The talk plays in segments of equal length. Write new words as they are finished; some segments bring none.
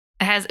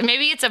has,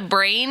 maybe it's a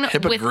brain with,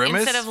 Hippogrimus?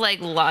 instead of like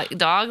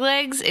dog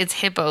legs, it's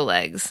hippo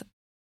legs.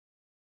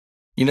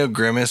 You know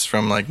Grimace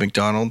from like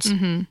McDonald's?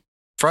 Mm-hmm.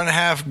 Front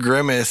half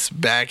Grimace,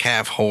 back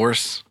half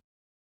horse.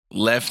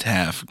 Left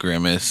half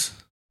Grimace,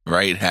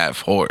 right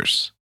half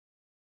horse.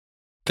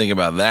 Think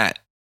about that.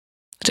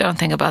 Don't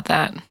think about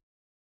that.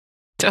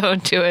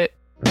 Don't do it.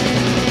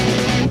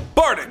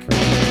 Bardic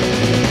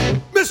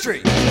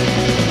Mystery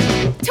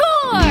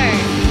Tour!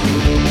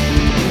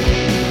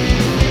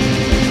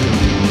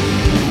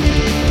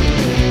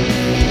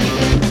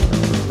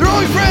 They're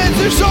all friends,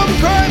 they're solving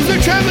crimes,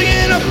 they're traveling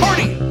in a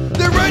party.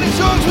 They're writing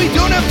songs, we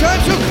don't have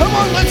time, so come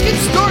on, let's get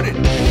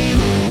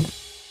started.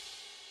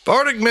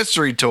 Bardic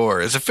Mystery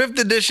Tour is a 5th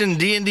edition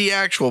D&D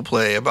actual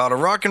play about a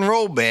rock and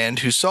roll band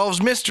who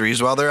solves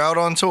mysteries while they're out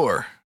on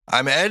tour.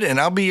 I'm Ed, and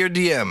I'll be your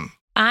DM.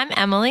 I'm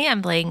Emily.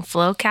 I'm playing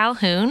Flo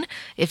Calhoun.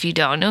 If you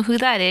don't know who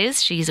that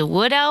is, she's a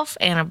wood elf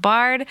and a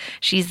bard.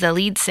 She's the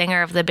lead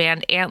singer of the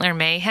band Antler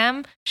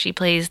Mayhem. She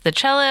plays the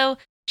cello.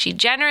 She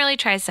generally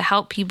tries to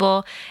help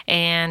people,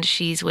 and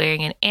she's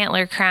wearing an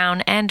antler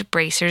crown and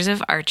bracers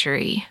of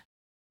archery.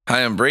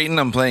 Hi, I'm Brayton.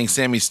 I'm playing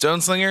Sammy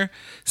Stoneslinger.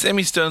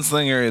 Sammy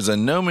Stoneslinger is a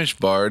gnomish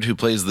bard who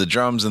plays the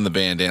drums in the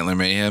band Antler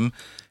Mayhem.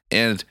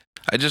 And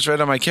I just read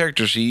on my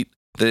character sheet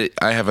that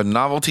I have a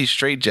novelty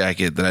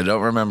straitjacket that I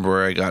don't remember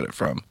where I got it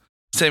from.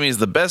 Sammy is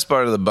the best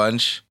bard of the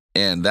bunch,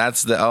 and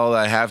that's all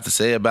I have to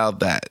say about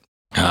that.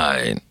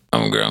 Hi,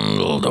 I'm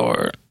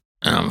Grundledor,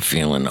 and I'm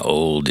feeling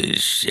old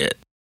as shit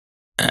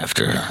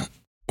after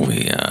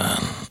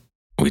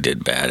we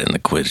did bad in the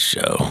quiz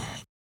show.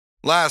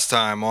 Last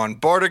time on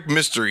Bardic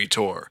Mystery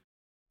Tour,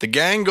 the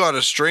gang got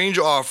a strange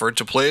offer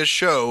to play a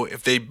show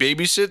if they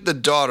babysit the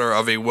daughter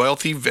of a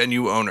wealthy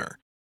venue owner.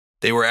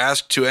 They were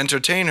asked to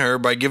entertain her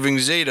by giving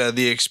Zeta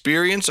the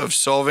experience of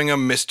solving a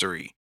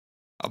mystery.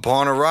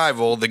 Upon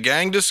arrival, the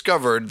gang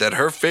discovered that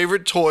her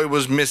favorite toy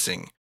was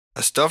missing,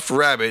 a stuffed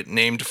rabbit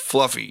named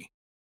Fluffy.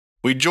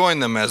 We join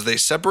them as they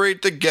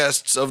separate the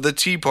guests of the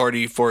tea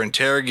party for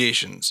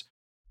interrogations.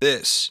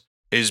 This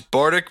is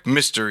Bardic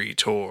Mystery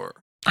Tour.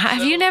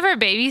 Have you never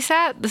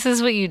babysat? This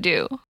is what you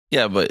do.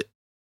 Yeah, but...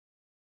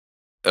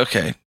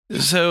 Okay.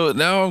 So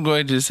now I'm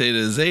going to say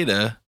to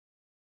Zeta,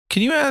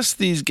 can you ask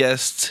these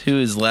guests who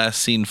has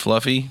last seen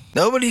Fluffy?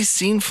 Nobody's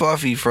seen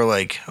Fluffy for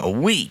like a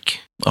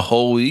week. A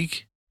whole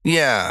week?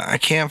 Yeah, I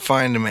can't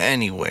find him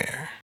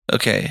anywhere.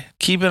 Okay.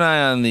 Keep an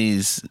eye on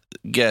these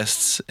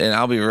guests, and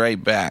I'll be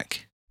right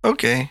back.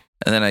 Okay.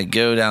 And then I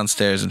go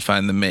downstairs and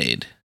find the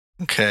maid.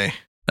 Okay.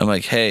 I'm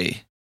like,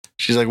 hey,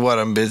 She's like, what?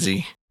 I'm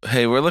busy.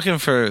 hey, we're looking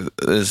for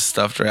this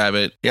stuffed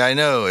rabbit. Yeah, I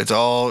know. It's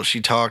all she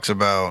talks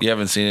about. You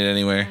haven't seen it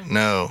anywhere?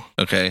 No.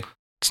 Okay.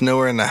 It's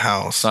nowhere in the It's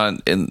house.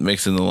 not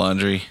mixed in the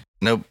laundry?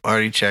 Nope.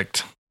 Already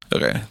checked.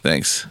 Okay,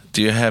 thanks.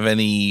 Do you have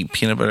any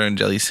peanut butter and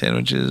jelly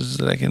sandwiches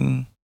that I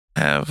can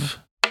have?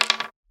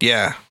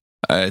 Yeah.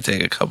 I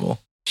take a couple.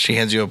 She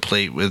hands you a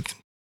plate with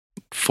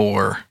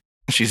 4.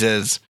 She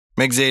says,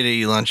 make Zeta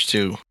eat lunch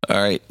too.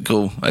 All right,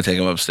 cool. I take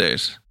them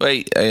upstairs.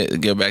 Wait, I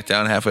go back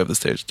down halfway up the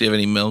stairs. Do you have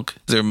any milk?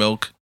 Is there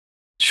milk?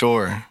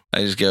 Sure. I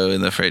just go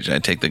in the fridge and I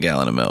take the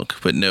gallon of milk,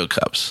 but no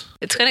cups.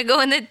 It's going to go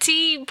in the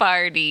tea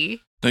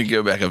party. I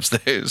go back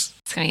upstairs.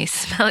 It's going to be a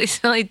smelly,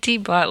 smelly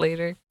teapot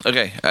later.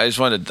 Okay, I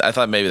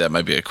thought maybe that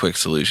might be a quick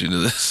solution to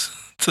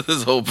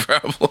this whole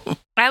problem.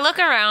 I look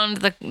around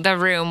the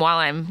room while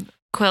I'm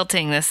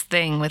quilting this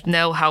thing with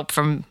no help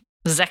from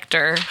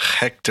Hector.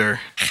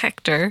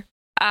 Hector.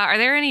 Are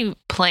there any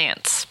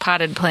plants,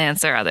 potted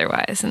plants or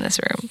otherwise, in this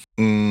room?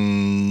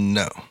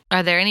 No.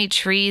 Are there any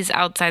trees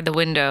outside the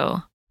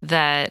window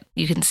that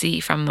you can see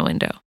from the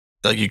window?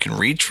 Like you can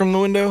reach from the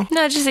window?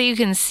 No, just that you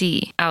can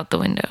see out the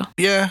window.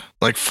 Yeah.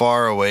 Like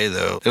far away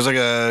though. There's like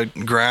a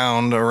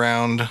ground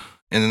around,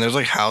 and then there's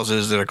like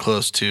houses that are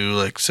close to,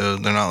 like, so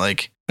they're not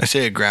like, I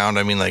say a ground,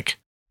 I mean like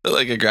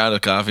Like a ground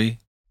of coffee?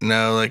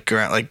 No, like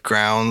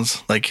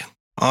grounds, like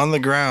on the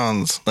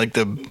grounds, like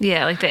the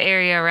Yeah, like the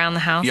area around the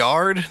house.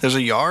 yard. There's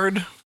a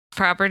yard.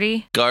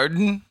 Property.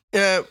 Garden?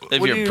 Yeah. If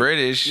what you're do you-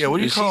 British. Yeah. What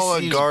do you she call a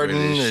seems garden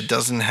British. that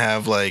doesn't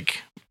have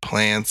like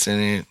plants in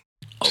it?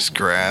 Just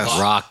grass.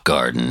 Rock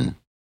garden.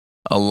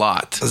 A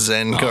lot. A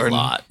Zen A garden.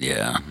 lot,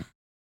 yeah.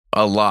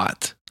 A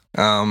lot.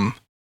 Um.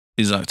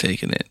 He's not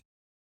taking it.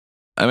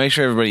 I make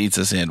sure everybody eats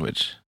a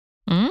sandwich.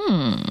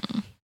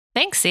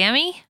 Thanks,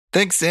 Sammy.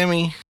 Thanks,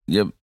 Sammy.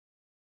 Yep.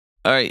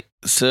 All right.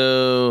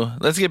 So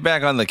let's get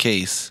back on the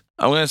case.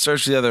 I'm going to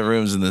search the other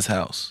rooms in this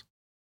house.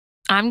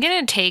 I'm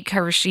going to take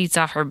her sheets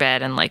off her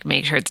bed and like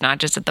make sure it's not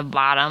just at the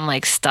bottom,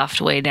 like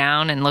stuffed way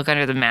down, and look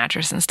under the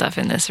mattress and stuff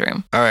in this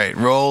room. All right.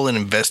 Roll an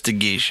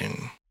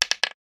investigation.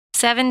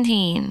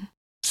 17.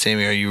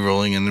 Sammy, are you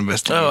rolling an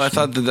investigation? Oh, I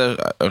thought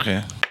that.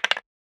 Okay.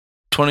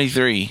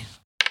 23.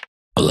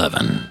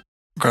 11.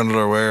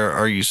 Grundledor, where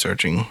are you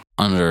searching?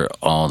 Under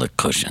all the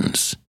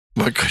cushions.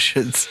 What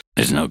cushions?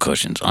 There's no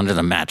cushions. Under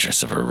the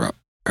mattress of her room,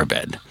 her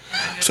bed.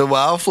 So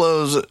while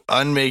Flo's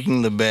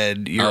unmaking the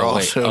bed, you're Wait.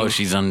 also. Oh,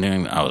 she's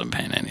undoing. I wasn't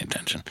paying any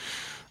attention.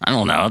 I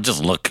don't know. I'll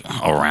just look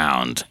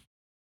around.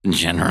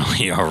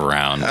 Generally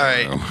around. All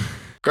right. the room.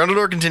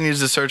 Grundledor continues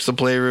to search the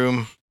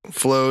playroom.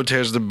 Flo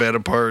tears the bed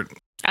apart.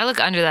 I look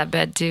under that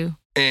bed too.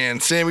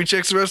 And Sammy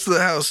checks the rest of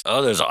the house.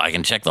 Oh, I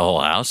can check the whole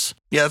house?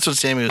 Yeah, that's what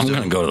Sammy was I'm doing.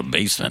 going to go to the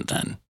basement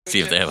then. See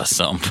if they have a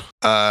sump.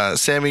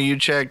 Sammy, you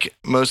check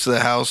most of the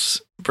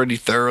house pretty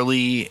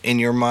thoroughly in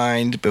your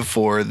mind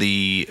before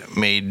the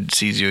maid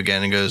sees you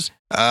again and goes,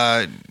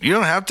 you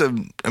don't have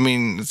to, I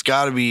mean, it's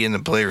got to be in the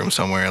playroom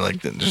somewhere.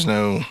 Like, there's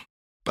no,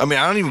 I mean,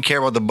 I don't even care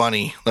about the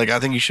bunny. Like, I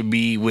think you should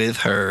be with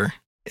her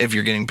if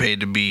you're getting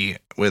paid to be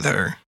with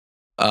her.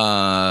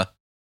 I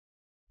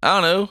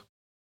don't know.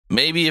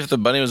 Maybe if the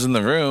bunny was in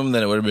the room,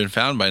 then it would have been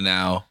found by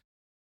now.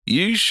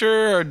 You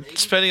sure are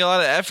spending a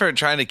lot of effort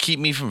trying to keep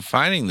me from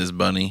finding this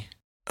bunny.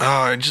 Oh,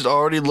 I just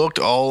already looked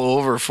all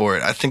over for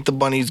it. I think the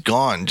bunny's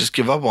gone. Just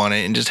give up on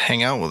it and just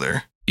hang out with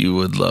her. You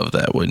would love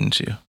that, wouldn't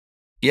you?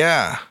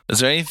 Yeah. Is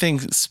there anything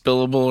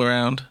spillable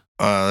around?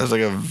 There's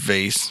like a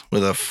vase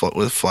with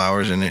with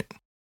flowers in it.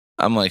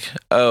 I'm like,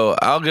 oh,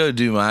 I'll go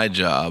do my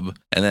job.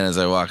 And then as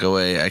I walk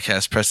away, I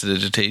cast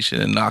Prestidigitation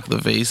and knock the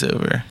vase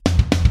over.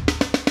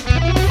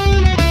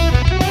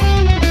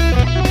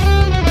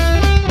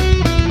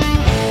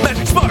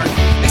 Magic spark,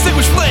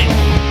 extinguish flame,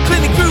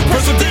 cleaning through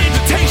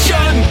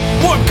prestidigitation,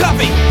 warm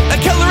coffee,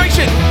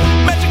 acceleration,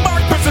 magic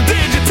mark,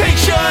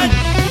 prestidigitation.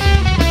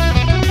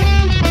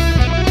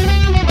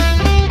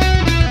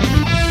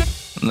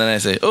 And then I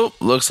say, oh,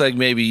 looks like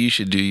maybe you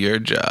should do your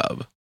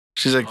job.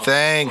 She's like,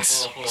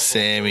 thanks,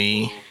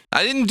 Sammy.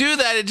 I didn't do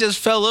that. It just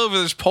fell over.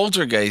 There's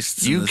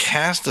poltergeists. You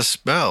cast a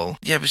spell.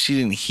 Yeah, but she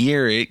didn't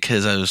hear it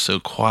because I was so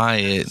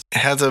quiet. It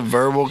has a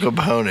verbal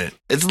component.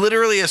 It's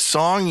literally a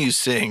song you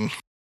sing.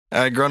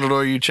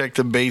 Grundledor, you check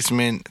the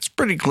basement. It's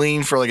pretty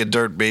clean for like a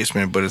dirt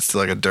basement, but it's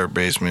still like a dirt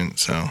basement.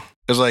 So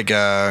there's like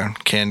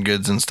canned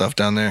goods and stuff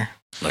down there.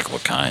 Like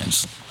what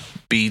kinds?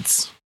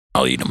 Beets.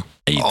 I'll eat them.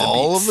 I eat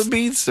All the of beets. the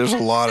beets? There's a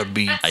lot of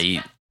beets. I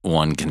eat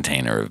one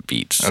container of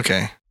beets.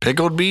 Okay.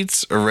 Pickled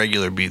beets or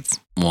regular beets?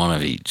 One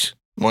of each.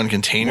 One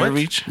container of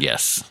each?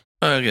 Yes.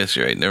 Oh, I guess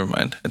you're right. Never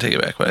mind. I take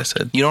it back what I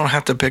said. You don't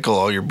have to pickle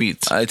all your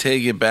beets. I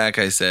take it back,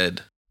 I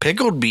said.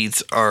 Pickled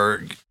beets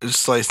are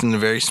sliced into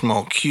very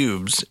small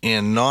cubes,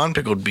 and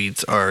non-pickled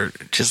beets are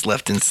just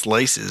left in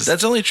slices.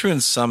 That's only true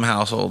in some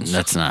households.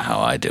 That's not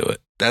how I do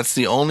it. That's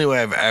the only way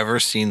I've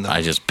ever seen them.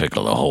 I just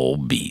pickle the whole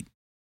beet.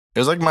 It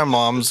was like my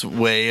mom's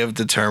way of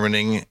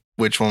determining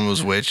which one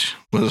was which,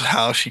 was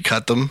how she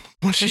cut them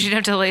when So she she'd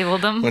have to label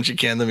them. when she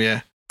canned them,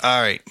 yeah.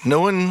 All right. No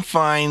one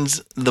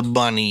finds the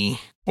bunny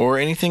or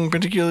anything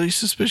particularly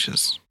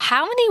suspicious.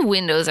 How many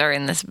windows are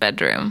in this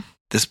bedroom?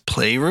 This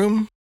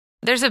playroom?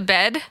 There's a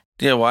bed.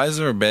 Yeah, why is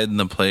there a bed in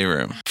the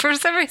playroom? For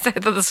some reason, I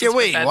thought this was Yeah, her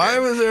wait, bedroom. why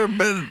was there a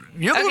bed?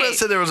 You're the one Okay, that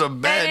said there was a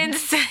bed.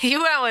 And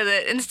you went with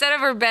it. Instead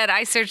of her bed,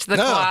 I searched the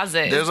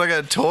closet. There's like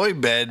a toy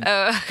bed.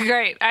 Oh,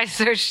 great. I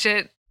searched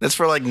it. That's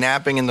for like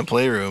napping in the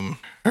playroom.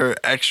 Her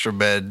extra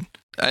bed.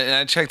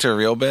 I checked her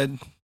real bed.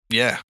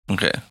 Yeah.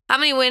 Okay. How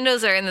many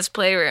windows are in this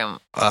playroom?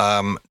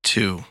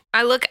 2.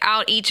 I look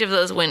out each of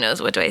those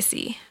windows. What do I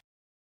see?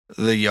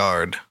 The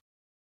yard.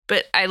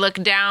 But I look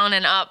down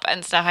and up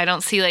and stuff. I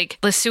don't see like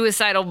the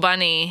suicidal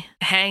bunny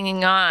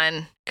hanging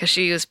on because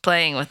she was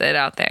playing with it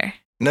out there.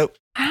 Nope.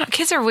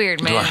 Kids are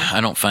weird, man.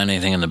 I don't find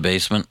anything in the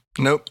basement.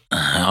 Nope.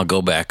 I'll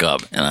go back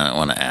up and I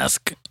want to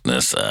ask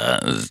this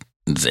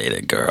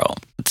Zeta girl.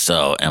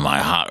 So, am I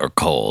hot or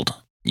cold?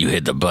 You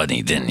hid the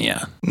bunny, didn't you?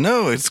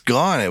 No, it's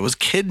gone. It was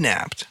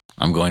kidnapped.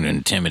 I'm going to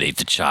intimidate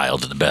the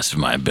child to the best of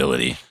my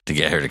ability to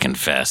get her to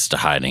confess to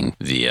hiding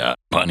the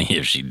bunny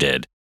if she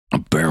did. I'll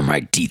bare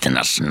my teeth in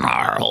a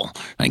snarl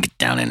and get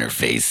down in her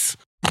face.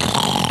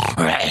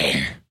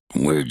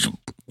 Where'd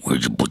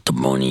you put the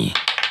bunny?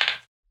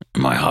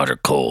 Am I hot or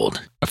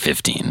cold? A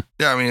 15.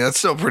 Yeah, I mean, that's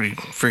still pretty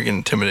freaking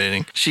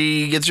intimidating.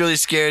 She gets really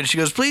scared. She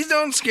goes, please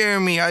don't scare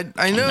me. I know.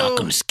 I'm not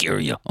going to scare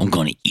you. I'm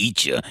going to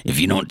eat you if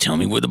you don't tell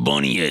me where the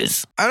bunny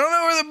is. I don't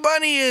know where the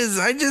bunny is.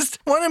 I just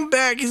want him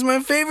back. He's my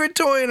favorite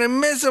toy, and I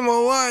miss him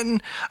a lot.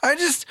 And I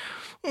just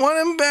want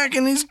him back,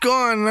 and he's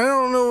gone. I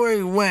don't know where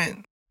he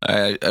went.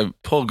 I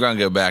pull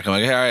Grungo back. I'm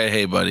like, all right,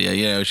 hey,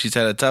 buddy. She's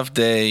had a tough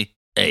day.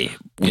 Hey,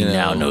 we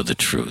now know the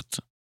truth.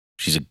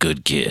 She's a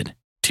good kid.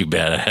 Too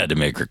bad I had to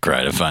make her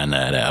cry to find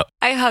that out.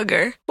 I hug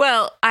her.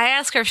 Well, I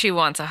ask her if she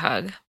wants a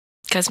hug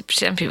because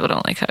some people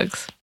don't like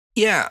hugs.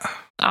 Yeah.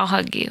 I'll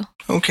hug you.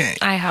 Okay.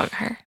 I hug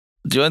her.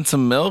 Do you want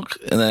some milk?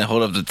 And then I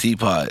hold up the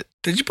teapot.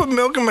 Did you put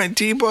milk in my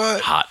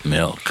teapot? Hot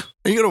milk.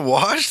 Are you going to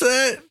wash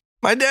that?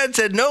 My dad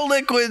said no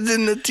liquids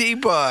in the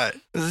teapot.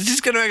 It's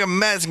just going to make a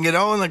mess and get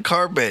all in the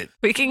carpet.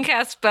 We can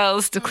cast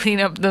spells to clean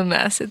up the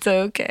mess. It's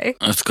okay.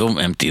 Let's go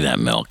empty that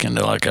milk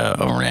into like a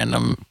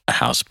random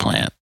house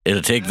plant.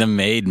 It'll take the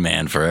maid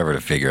man forever to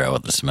figure out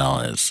what the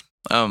smell is.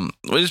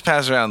 We just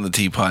pass around the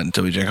teapot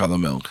until we drink all the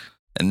milk.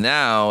 And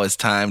now it's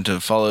time to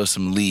follow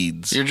some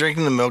leads. You're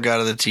drinking the milk out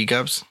of the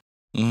teacups?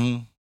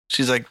 Mm-hmm.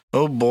 She's like,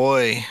 oh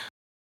boy.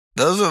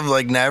 Those have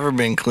like never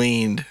been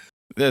cleaned.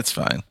 That's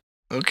fine.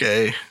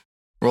 Okay.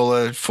 Roll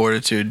a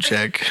fortitude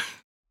check.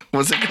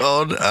 What's it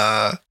called?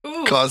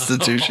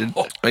 Constitution.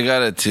 I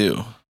got it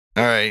too.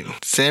 All right.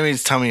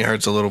 Sammy's tummy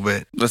hurts a little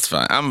bit. That's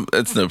fine.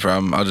 It's no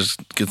problem. I'll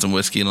just get some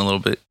whiskey in a little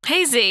bit.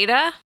 Hey,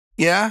 Zeta,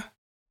 Yeah,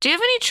 do you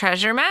have any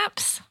treasure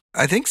maps?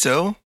 I think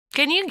so.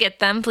 Can you get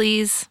them,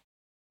 please?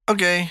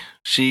 Okay.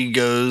 She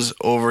goes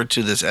over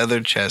to this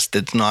other chest.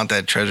 It's not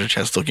that treasure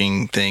chest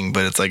looking thing,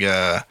 but it's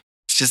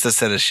it's just a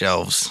set of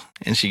shelves.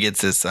 And she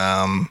gets this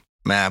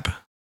map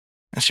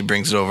and she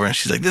brings it over and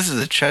she's like, this is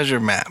a treasure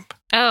map.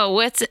 Oh,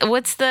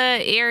 what's the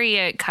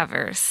area it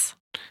covers?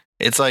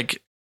 It's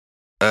like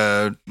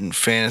a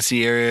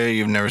fantasy area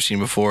you've never seen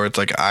before. It's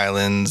like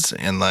islands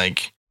and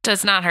like, So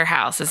it's not her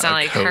house. It's A not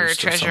like her coast of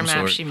treasure some map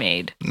sort. she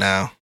made.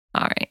 no.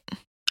 All right.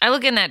 I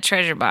look in that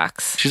treasure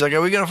box. She's like, are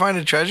we going to find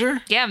a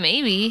treasure? Yeah,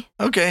 maybe.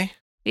 Okay.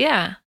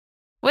 Yeah.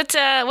 What's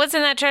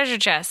in that treasure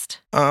chest?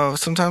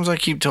 Sometimes I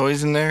keep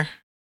toys in there.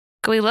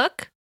 Can we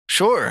look?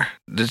 Sure.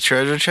 The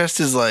treasure chest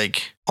is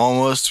like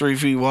almost 3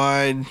 feet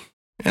wide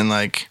and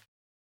like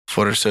a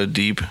foot or so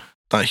deep.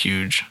 Not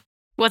huge.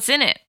 What's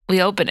in it?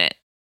 We open it.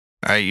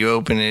 All right, you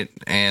open it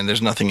and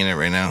there's nothing in it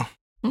right now.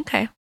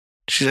 Okay.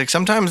 She's like,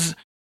 sometimes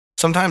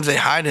they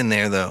hide in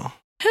there though.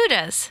 Who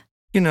does?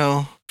 You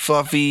know,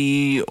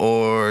 Fluffy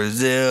or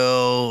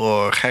Zill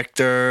or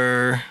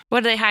Hector. What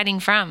are they hiding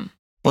from?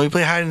 When we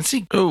play hide and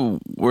seek. Oh,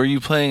 were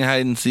you playing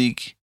hide and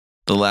seek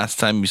the last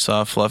time you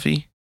saw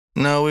Fluffy?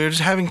 No, we were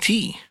just having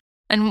tea.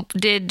 And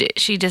did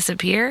she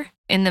disappear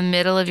in the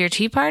middle of your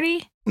tea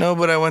party? No,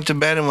 but I went to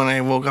bed and when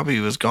I woke up, he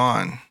was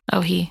gone.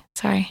 Oh,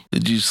 sorry.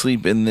 Did you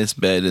sleep in this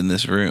bed in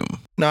this room?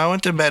 No, I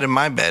went to bed in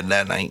my bed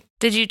that night.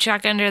 Did you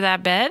check under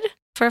that bed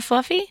for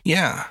Fluffy?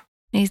 Yeah,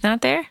 He's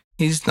not there?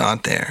 he's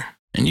not there.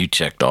 And you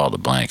checked all the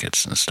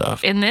blankets and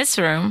stuff. In this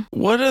room.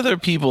 What other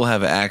people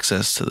have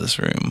access to this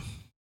room?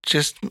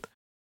 Just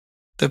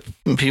the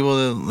people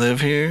that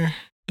live here,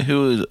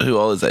 Who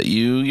all is that?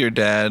 You, your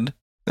dad,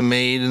 the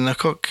maid and the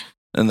cook.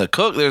 and the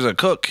cook? There's a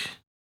cook.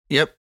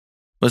 Yep.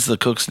 What's the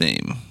cook's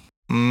name?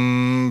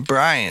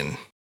 Brian.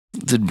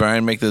 Did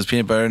Brian make those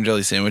peanut butter and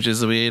jelly sandwiches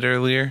that we ate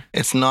earlier?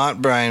 It's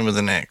not Brian with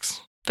an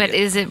X. But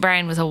is it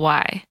Brian with a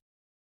Y?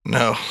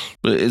 No.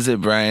 But is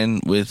it Brian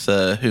with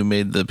who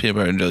made the peanut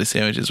butter and jelly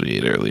sandwiches we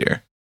ate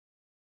earlier?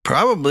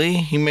 Probably.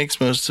 He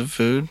makes most of the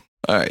food.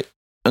 All right.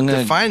 I'm gonna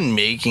Define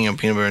making a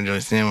peanut butter and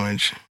jelly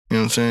sandwich. You know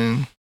what I'm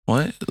saying?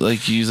 what?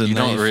 Like use a You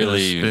don't knife and a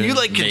really- spoon? You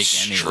like Make any of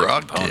the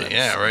construct it. components.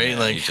 Yeah, right? Yeah,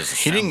 like you just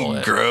he assemble didn't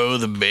it. grow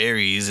the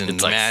berries and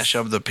It's like- mash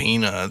up the It's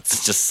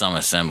peanuts. just some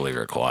assembly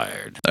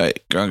required. All right,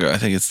 Grongo, I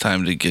think it's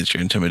time to get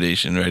your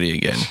intimidation ready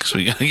again because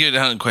we got to get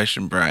down and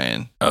question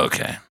Brian.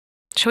 Okay.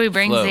 Should we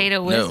bring Flo,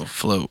 Zeta with? No,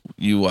 Flo,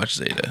 you watch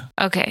Zeta.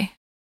 Okay.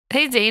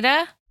 Hey,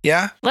 Zeta,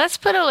 Yeah? let's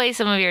put away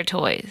some of your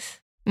toys.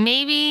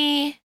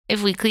 Maybe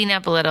if we clean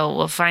up a little,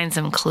 we'll find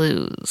some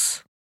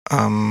clues.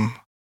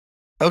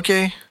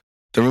 Okay.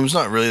 The room's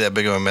not really that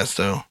big of a mess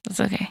though.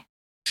 It's okay.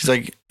 She's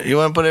like, you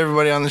want to put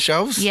everybody on the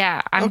shelves?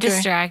 Yeah, I'm Okay.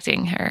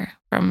 distracting her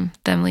from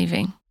them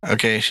leaving.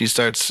 Okay, she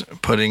starts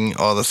putting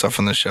all the stuff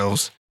on the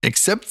shelves,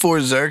 except for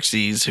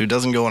Xerxes, who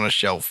doesn't go on a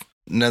shelf.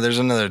 Now, there's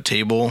another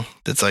table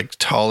that's like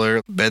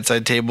taller,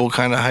 bedside table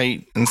kind of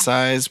height and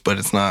size, but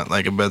it's not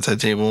like a bedside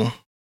table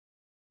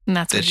And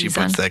that's that what she he's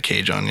puts on. that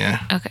cage on,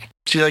 yeah. Okay.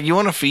 She's like, you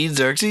want to feed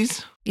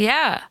Xerxes?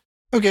 Yeah.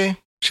 Okay.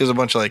 She has a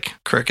bunch of like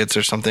crickets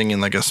or something in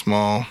like a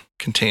small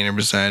container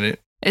beside it.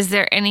 Is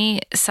there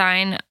any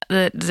sign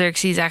that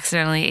Xerxes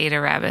accidentally ate a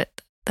rabbit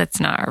that's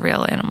not a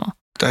real animal?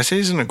 Did I say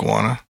he's an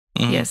iguana?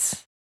 Mhm.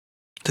 Yes.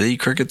 Did he eat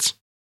crickets?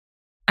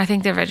 I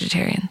think they're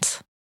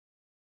vegetarians.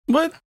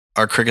 What?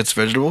 Are crickets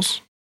vegetables?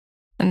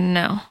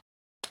 No.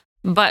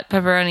 But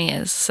pepperoni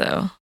is,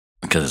 so.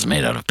 Because it's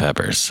made out of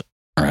peppers,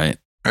 right?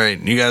 All right,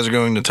 you guys are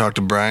going to talk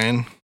to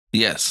Brian.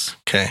 Yes.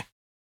 Okay.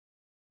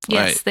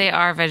 Yes, Right. they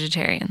are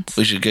vegetarians.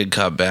 We should good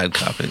cop, bad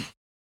cop it.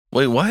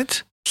 Wait,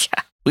 what?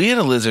 Yeah. We had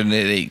a lizard and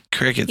it ate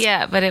crickets.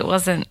 Yeah, but it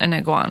wasn't an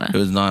iguana. It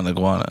was not an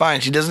iguana.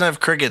 Fine, she doesn't have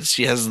crickets.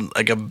 She has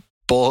like a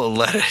bowl of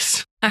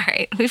lettuce. All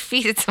right, we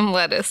feed it some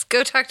lettuce.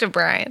 Go talk to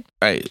Brian.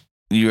 All right,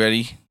 you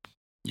ready?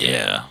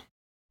 Yeah.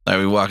 All right,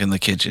 we walk in the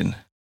kitchen.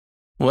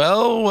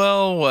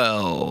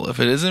 Well, if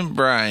it isn't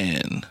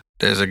Brian.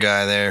 There's a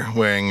guy there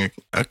wearing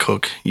a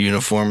cook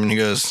uniform, and he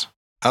goes,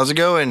 how's it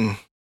going,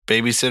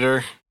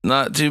 babysitter?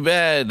 Not too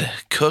bad.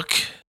 Cook.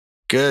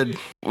 Good.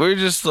 We're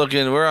just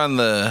looking. We're on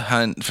the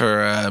hunt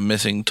for a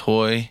missing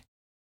toy.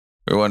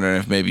 We're wondering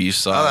if maybe you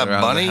saw Oh, it that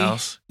around bunny? the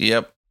house.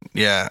 Yep.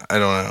 Yeah, I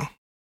don't know.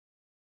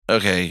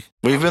 Okay.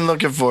 We've been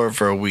looking for it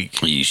for a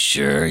week. Are you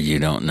sure you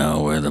don't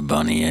know where the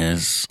bunny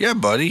is? Yeah,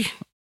 buddy.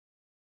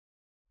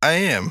 I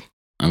am.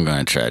 I'm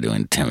going to try to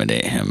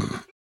intimidate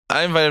him.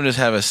 I invite him to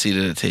have a seat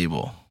at a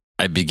table.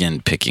 I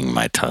begin picking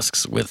my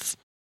tusks with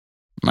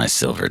my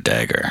silver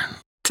dagger.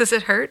 Does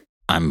it hurt?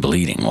 I'm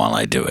bleeding while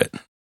I do it.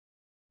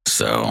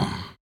 So,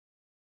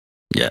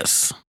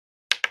 yes.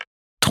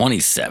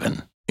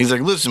 27. He's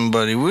like, listen,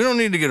 buddy, we don't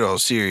need to get all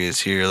serious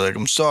here. Like,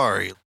 I'm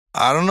sorry.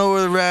 I don't know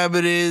where the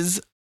rabbit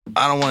is.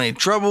 I don't want any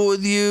trouble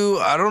with you.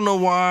 I don't know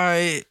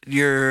why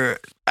you're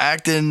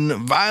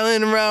acting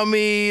violent around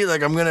me.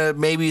 Like, I'm going to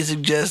maybe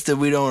suggest that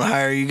we don't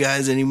hire you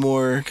guys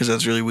anymore because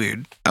that's really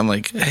weird. I'm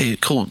like, hey,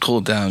 cool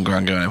it down,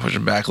 Grungo. And I push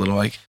him back a little,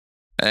 like,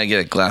 and I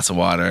get a glass of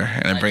water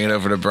and I bring it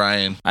over to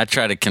Brian. I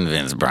try to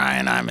convince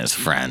Brian I'm his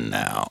friend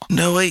now.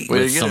 No, wait.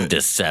 With some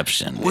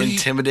deception.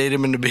 Intimidate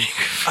him into being.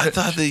 I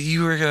thought that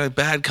you were a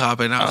bad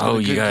cop and I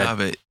was a good cop.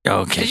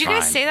 Okay, Did you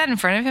guys say that in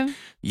front of him?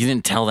 You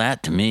didn't tell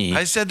that to me.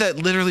 I said that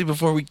literally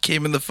before we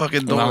came in the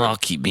fucking door. Well, I'll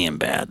keep being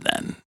bad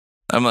then.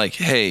 I'm like,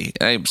 hey,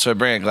 so I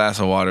bring a glass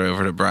of water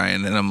over to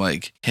Brian and I'm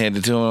like, hand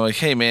it to him. I'm like,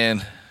 hey,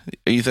 man,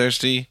 are you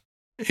thirsty?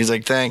 He's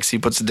like, thanks. He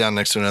puts it down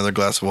next to another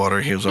glass of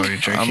water he was already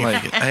drinking. I'm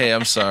like, hey,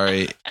 I'm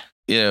sorry.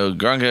 You know,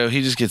 Grungo,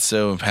 he just gets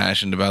so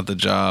impassioned about the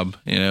job,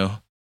 you know?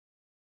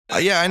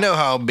 Yeah, I know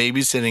how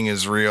babysitting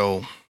is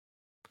real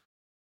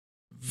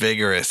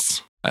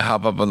vigorous. I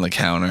hop up on the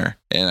counter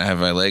and I have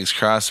my legs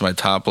crossed. My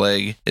top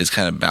leg is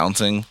kind of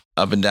bouncing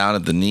up and down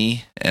at the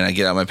knee. And I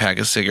get out my pack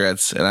of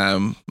cigarettes and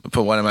I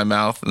put one in my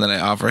mouth and then I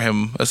offer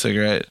him a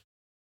cigarette.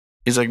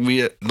 He's like,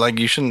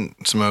 you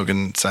shouldn't smoke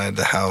inside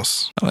the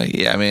house. I'm like,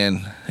 yeah,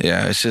 man.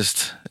 Yeah, it's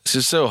just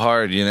so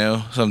hard, you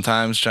know,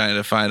 sometimes trying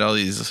to find all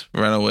these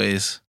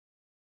runaways,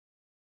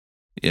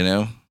 you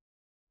know?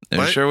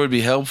 And I'm sure it would be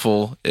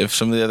helpful if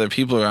some of the other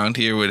people around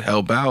here would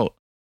help out.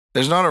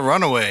 There's not a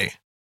runaway.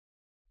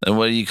 Then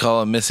what do you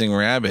call a missing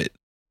rabbit?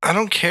 I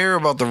don't care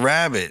about the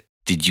rabbit.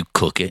 Did you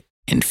cook it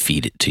and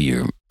feed it to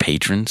your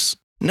patrons?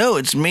 No,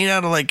 it's made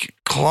out of like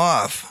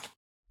cloth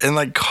and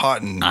like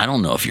cotton. I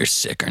don't know if you're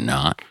sick or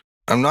not.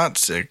 I'm not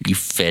sick. You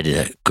fed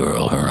that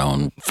girl her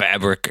own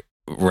fabric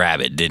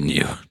rabbit, didn't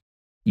you?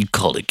 You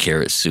called it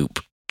carrot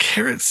soup.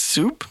 Carrot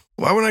soup?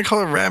 Why would I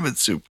call it rabbit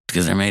soup?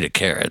 Because they're made of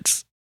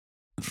carrots.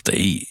 That's what they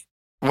eat.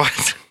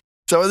 What?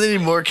 So they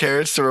need more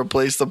carrots to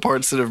replace the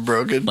parts that have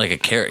broken? Like a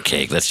carrot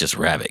cake. That's just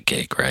rabbit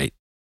cake, right?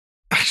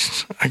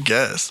 I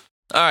guess.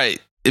 All right.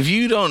 If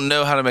you don't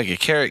know how to make a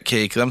carrot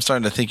cake, I'm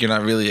starting to think you're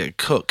not really a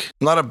cook.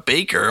 I'm not a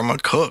baker. I'm a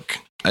cook.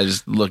 I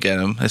just look at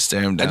him. I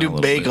stare him down. I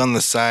do bake on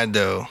the side,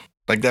 though.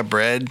 Like that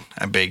bread,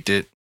 I baked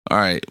it. All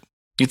right.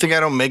 You think I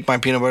don't make my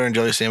peanut butter and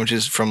jelly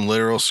sandwiches from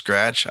literal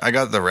scratch? I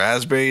got the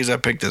raspberries I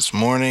picked this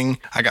morning.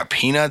 I got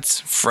peanuts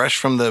fresh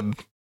from the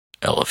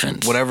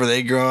elephants. Whatever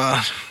they grow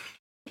out.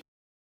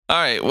 All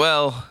right.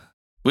 Well,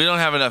 we don't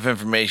have enough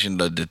information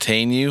to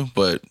detain you,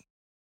 but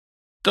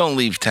don't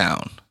leave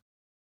town.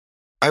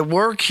 I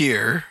work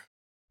here.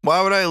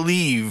 Why would I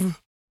leave?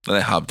 Then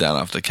I hop down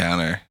off the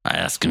counter. I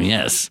ask him,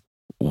 yes.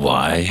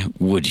 Why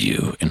would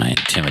you? And I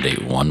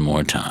intimidate one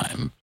more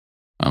time.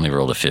 I only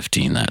rolled a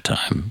 15 that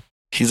time.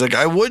 He's like,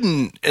 I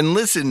wouldn't. And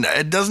listen,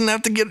 it doesn't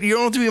have to you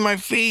don't have to be in my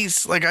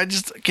face. Like,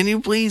 can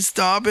you please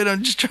stop it?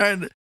 I'm just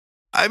trying to,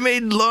 I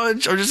made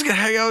lunch. I'm just going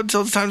to hang out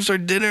until it's time to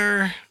start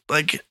dinner.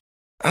 Like,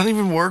 I don't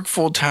even work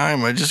full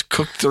time. I just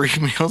cook 3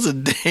 meals a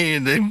day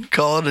and then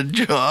call it a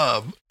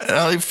job. And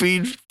I only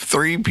feed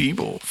 4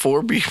 people.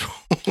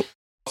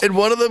 And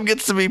one of them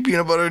gets to be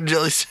peanut butter and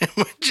jelly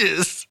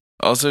sandwiches.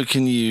 Also,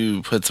 can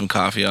you put some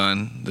coffee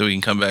on that we can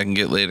come back and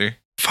get later?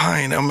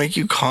 Fine, I'll make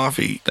you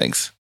coffee.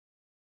 Thanks.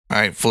 All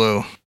right,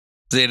 Flo.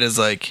 Zeta's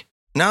like,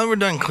 now that we're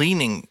done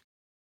cleaning,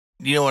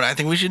 you know what I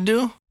think we should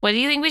do? What do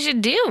you think we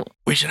should do?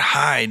 We should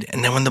hide,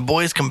 and then when the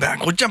boys come back,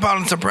 we'll jump out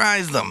and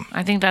surprise them.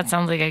 I think that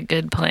sounds like a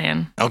good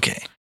plan.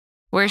 Okay.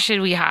 Where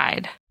should we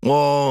hide?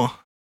 Well,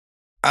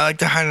 I like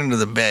to hide under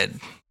the bed.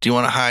 Do you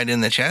want to hide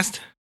in the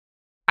chest?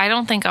 I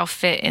don't think I'll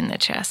fit in the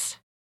chest.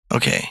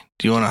 Okay.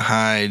 Do you want to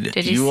hide?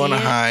 Did you want to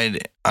see it?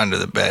 hide under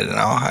the bed, and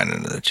I'll hide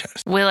under the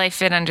chest. Will I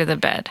fit under the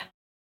bed?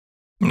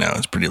 No,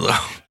 it's pretty low.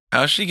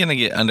 How's she going to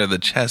get under the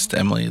chest,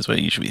 Emily, is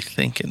what you should be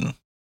thinking.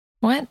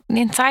 What?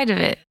 Inside of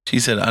it.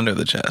 She said under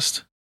the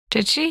chest.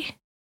 Did she?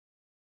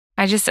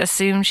 I just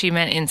assumed she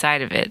meant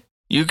inside of it.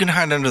 You can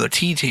hide under the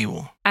tea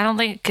table. I don't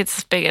think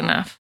it's big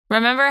enough.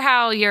 Remember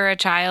how you're a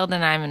child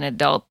and I'm an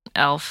adult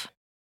elf?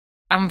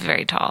 I'm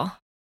very tall.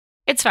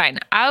 It's fine.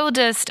 I will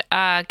just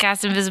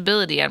cast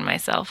invisibility on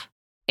myself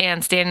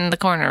and stand in the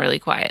corner really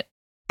quiet.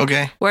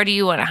 Okay. Where do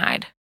you want to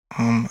hide?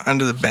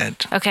 Under the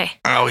bed. Okay.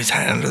 I always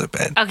hide under the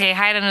bed. Okay,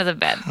 hide under the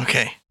bed.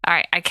 Okay. All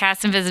right, I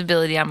cast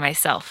invisibility on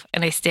myself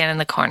and I stand in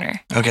the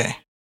corner Okay.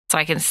 so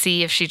I can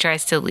see if she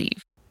tries to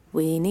leave.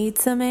 We need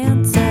some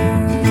answers,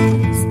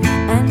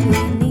 and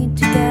we need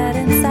to get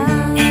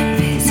inside.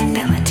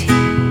 Invisibility.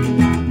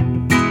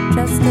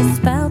 Just a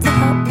spell to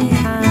help me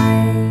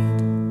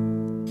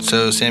hide.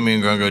 So, Sammy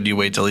and Grungo, do you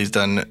wait till he's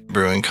done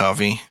brewing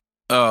coffee?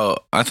 Oh,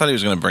 I thought he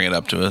was going to bring it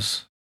up to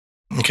us.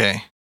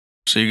 Okay.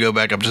 So you go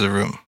back up to the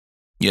room.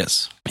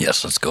 Yes.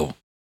 Yes, let's go.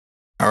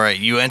 All right,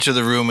 you enter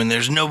the room and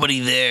there's nobody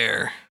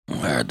there.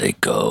 Where'd they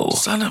go?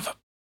 Son of a...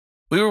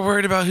 We were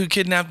worried about who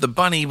kidnapped the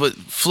bunny, but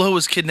Flo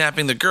was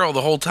kidnapping the girl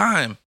the whole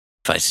time.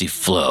 If I see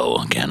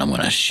Flo again, I'm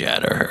going to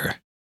shatter her.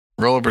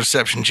 Roll a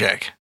perception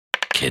check.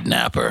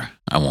 Kidnap her.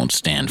 I won't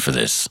stand for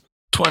this.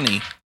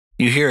 20.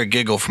 You hear a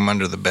giggle from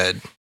under the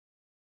bed.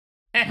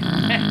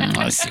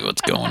 I see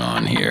what's going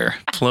on here.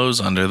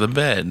 Flo's under the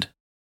bed.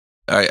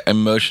 All right, I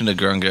motion to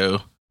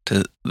Grungo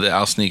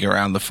I'll sneak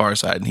around the far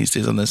side, and he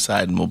stays on this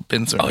side, and we'll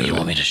pincer. Oh, you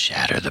want me to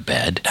shatter the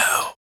bed?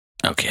 No.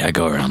 Okay, I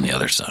go around the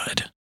other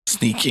side.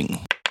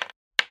 Sneaking.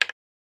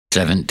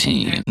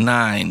 17.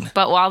 9.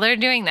 But while they're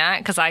doing that,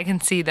 because I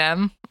can see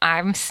them,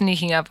 I'm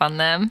sneaking up on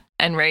them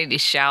and ready to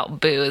shout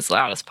boo as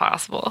loud as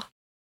possible.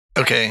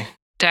 Okay.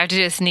 Do I have to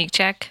do a sneak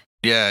check?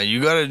 Yeah,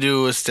 you got to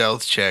do a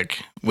stealth check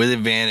with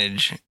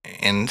advantage.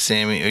 And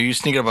Sammy, are you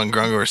sneaking up on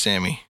Grungo or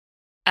Sammy?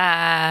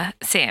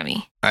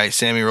 Sammy. All right,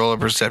 Sammy, roll a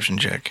perception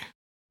check.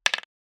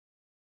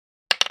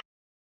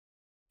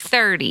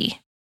 30.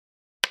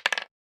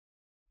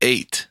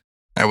 8.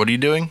 All right, what are you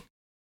doing?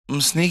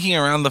 I'm sneaking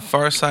around the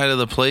far side of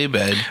the play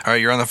bed, All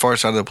right, you're on the far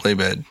side of the play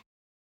bed.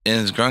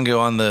 and is Grungo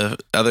on the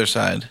other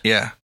side.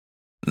 Yeah.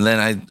 And then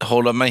I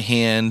hold up my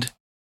hand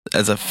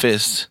as a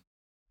fist.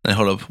 And I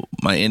hold up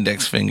my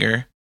index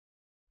finger.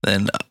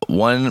 Then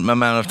one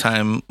amount of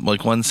time,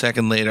 like 1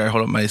 second later, I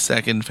hold up my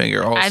second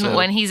finger also. And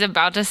when he's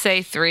about to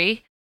say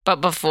 3, but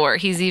before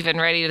he's even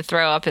ready to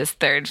throw up his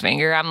third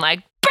finger, I'm like,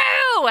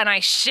 boo! And I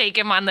shake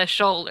him on the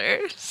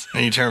shoulders.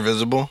 And you turn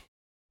visible?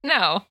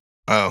 No.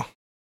 Oh.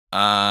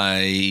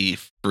 I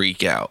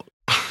freak out.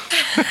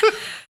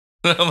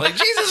 I'm like,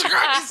 Jesus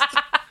Christ!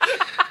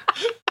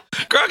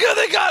 Grungo,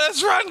 they got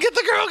us! Run! Get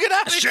the girl! Get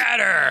out of here!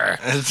 Shatter!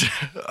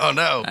 Oh,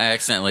 no. I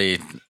accidentally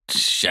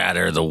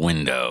shatter the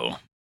window.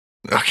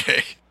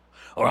 Okay.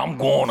 Or I'm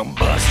gonna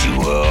bust you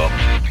up.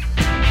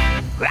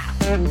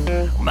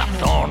 My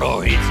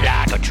thunder hits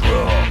like a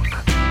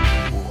truck.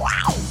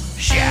 Wow.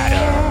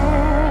 Shatter.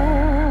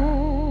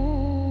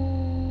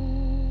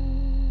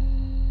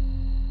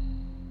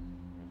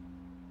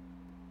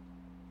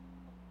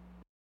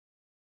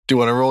 Do you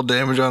want to roll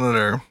damage on it,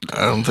 or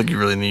I don't think you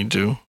really need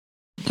to.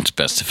 It's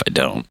best if I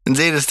don't. And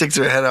Zeta sticks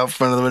her head out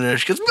front of the window.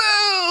 She goes,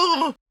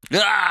 boo!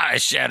 Ah, I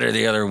shatter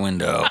the other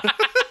window.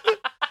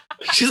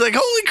 She's like,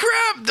 holy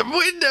crap, the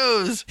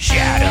windows!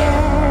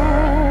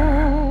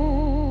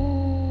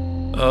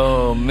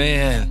 Oh,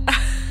 man.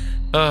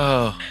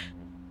 Oh.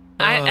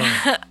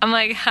 I'm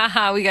like,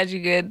 haha, we got you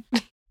good.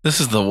 This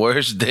is the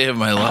worst day of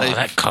my Oh, life.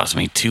 that cost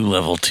me 2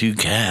 level 2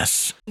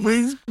 casts.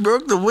 We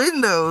broke the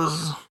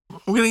windows.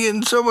 We're going to get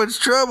in so much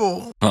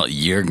trouble. Well,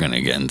 you're going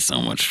to get in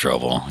so much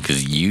trouble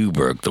because you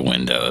broke the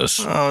windows.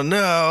 Oh,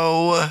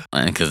 no.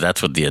 And because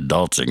that's what the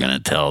adults are going to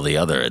tell the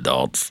other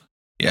adults.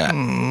 Yeah.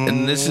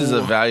 And this is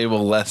a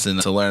valuable lesson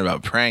to learn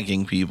about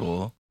pranking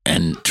people.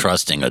 And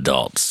trusting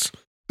adults.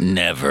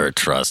 Never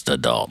trust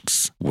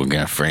adults. We're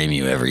going to frame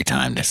you every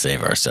time to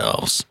save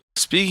ourselves.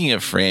 Speaking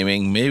of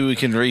framing, maybe we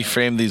can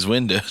reframe these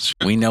windows.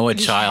 We know a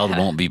child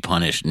won't be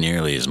punished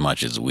nearly as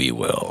much as we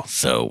will,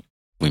 so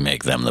we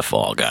make them the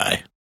fall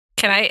guy.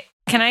 Can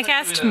I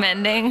cast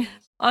mending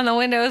on the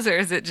windows, or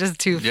is it just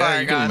too Yeah,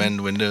 far you gone? can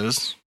mend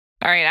windows.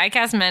 All right, I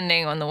cast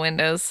mending on the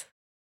windows.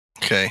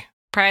 Okay.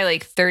 Probably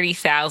like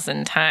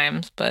 30,000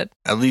 times, but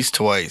At least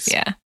twice.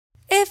 yeah.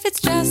 If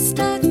it's just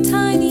a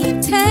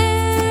tiny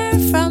tear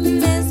from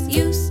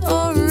misuse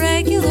or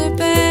regular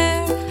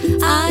bear,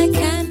 I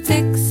can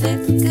fix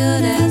it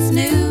good as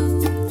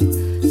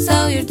new.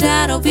 So your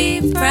dad'll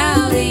be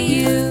proud of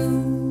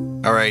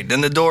you. All right.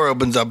 Then the door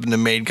opens up and the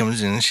maid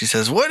comes in and she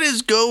says, what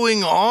is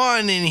going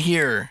on in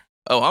here?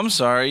 Oh, I'm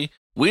sorry.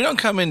 We don't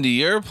come into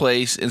your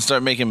place and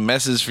start making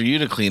messes for you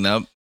to clean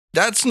up.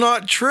 That's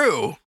not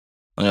true.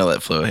 I'm going to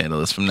let Flo handle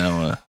this from now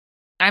on.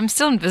 I'm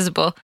still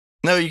invisible.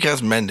 No, you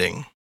cast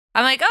mending.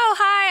 I'm like, oh,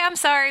 hi, I'm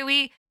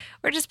sorry.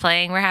 We're just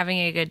playing. We're having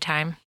a good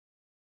time.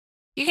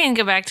 You can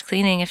go back to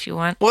cleaning if you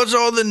want. What's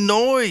all the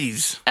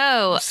noise?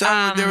 Oh,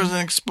 Sounded like there was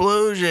an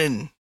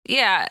explosion.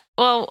 yeah.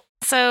 Well,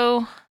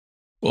 so,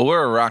 Well,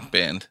 we're a rock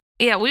band.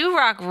 yeah, we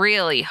rock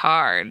really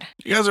hard.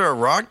 You guys are a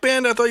rock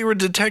band? I thought you were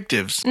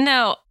detectives.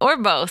 No, or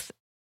both.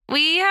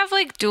 We have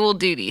like dual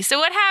duty. So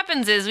what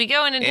happens is we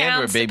go into And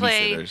we're towns to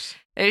play babysitters.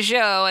 a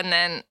show, and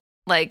then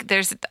like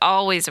there's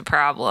always a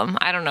problem.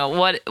 I don't know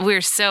what,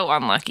 we're so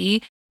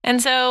unlucky. And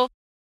so,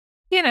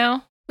 you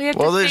know, we have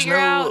Well, to there's figure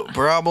no out.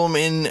 problem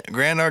in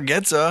Grand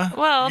Argetza.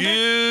 Well,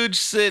 Huge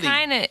city.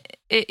 kind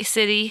of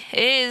city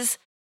is.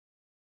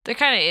 There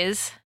kind of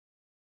is.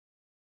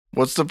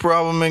 What's the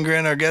problem in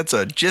Grand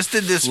Argetza? Just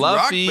that this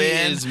Fluffy rock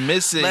band is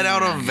missing. let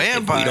out a If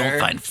vampire. we don't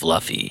find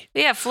Fluffy,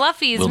 Yeah,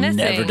 Fluffy's we'll missing.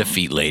 never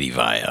defeat Lady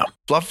Via.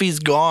 Fluffy's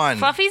gone.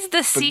 Fluffy's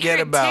the Forget secret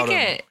about him.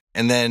 ticket.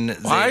 And then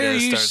Why Zeta are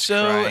you starts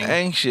so crying.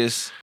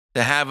 anxious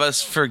to have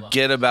us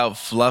forget about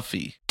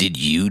Fluffy? Did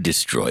you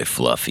destroy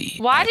Fluffy?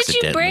 Why did you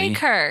accidentally? break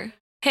her?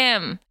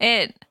 Him.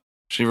 It.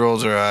 She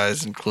rolls her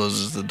eyes and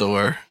closes the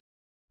door,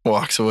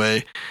 walks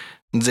away.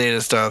 And Zeta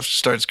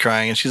starts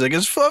crying, and she's like,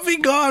 is Fluffy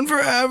gone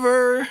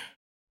forever?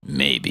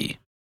 Maybe.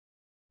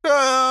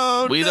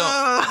 Oh, We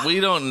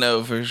no. don't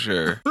know for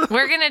sure.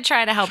 We're gonna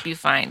try to help you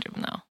find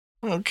him,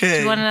 though. Do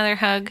Okay. you want another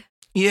hug?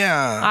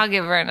 Yeah. I'll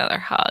give her another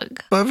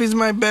hug. Fluffy's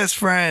my best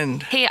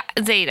friend. Hey,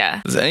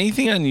 Zeta. Does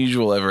anything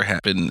unusual ever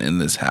happen in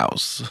this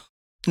house?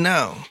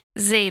 No.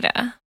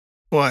 Zeta.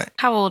 What?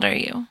 How old are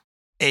you?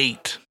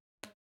 8.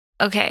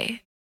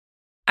 Okay.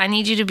 I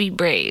need you to be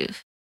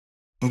brave.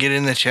 And get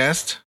in the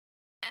chest?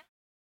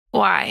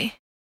 Why?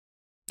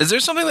 Is there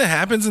something that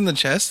happens in the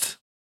chest?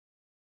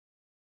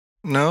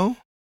 No?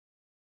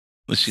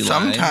 Was she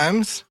lying?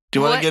 Sometimes. Do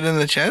you want What? to get in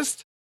the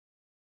chest?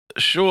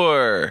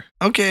 Sure.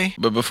 Okay.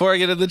 But before I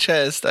get in the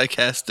chest, I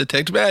cast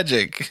Detect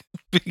Magic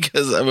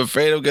because I'm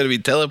afraid I'm going to be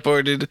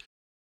teleported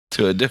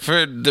to a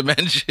different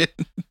dimension.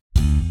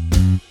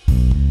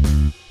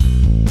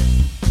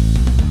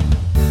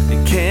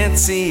 You can't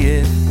see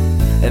it,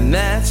 and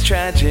that's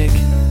tragic,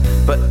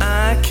 but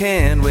I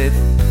can with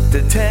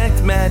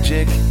Detect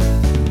Magic.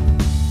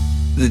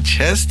 The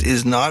chest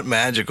is not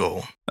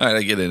magical. All right,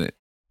 I get in it.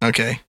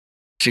 Okay.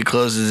 She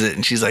closes it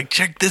and she's like,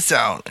 check this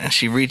out. And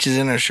she reaches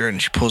in her shirt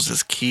and she pulls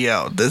this key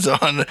out that's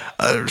on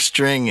a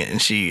string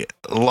and she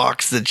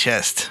locks the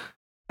chest.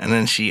 And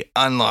then she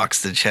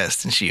unlocks the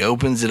chest and she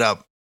opens it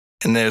up.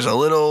 And there's a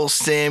little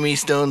Sammy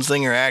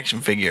Stoneslinger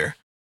action figure.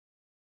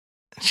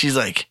 She's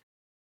like,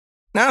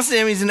 now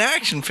Sammy's an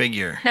action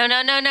figure. No.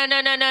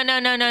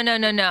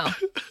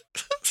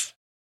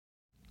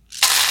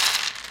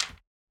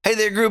 Hey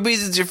there,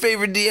 groupies. It's your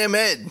favorite DM,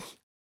 Ed.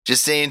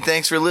 Just saying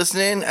thanks for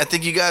listening. I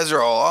think you guys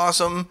are all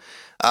awesome.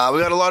 We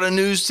got a lot of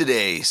news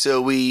today.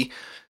 So we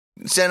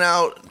sent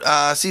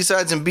out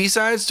C-Sides and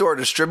B-Sides to our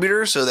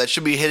distributor. So that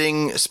should be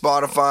hitting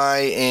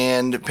Spotify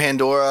and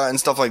Pandora and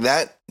stuff like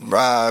that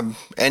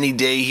any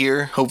day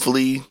here,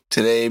 hopefully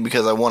today,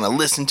 because I want to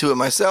listen to it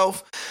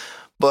myself.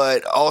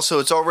 But also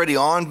it's already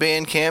on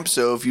Bandcamp.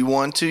 So if you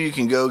want to, you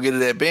can go get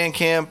it at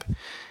Bandcamp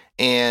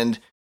and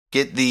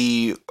get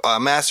the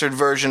mastered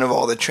version of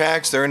all the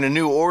tracks. They're in a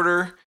new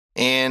order.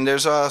 And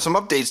there's some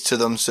updates to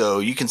them, so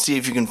you can see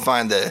if you can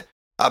find the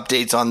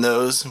updates on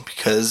those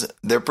because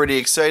they're pretty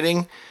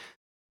exciting.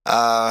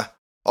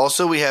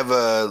 Also, we have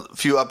a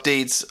few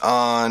updates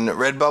on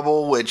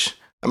Redbubble, which,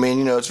 I mean,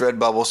 you know, it's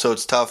Redbubble, so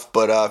it's tough.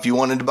 But if you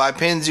wanted to buy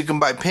pins, you can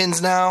buy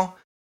pins now.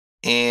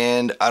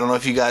 And I don't know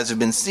if you guys have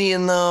been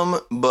seeing them,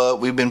 but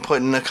we've been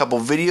putting a couple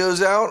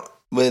videos out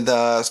with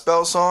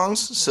spell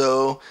songs.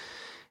 So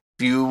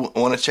if you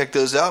want to check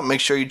those out, make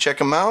sure you check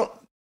them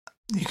out.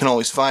 You can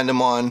always find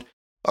them on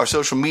our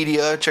social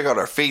media. Check out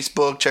our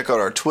Facebook, check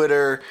out our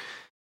Twitter,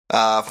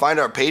 find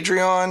our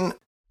Patreon.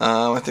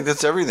 I think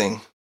that's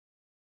everything.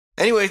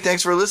 Anyway,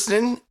 thanks for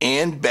listening,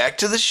 and back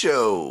to the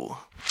show.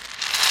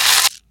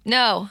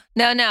 No.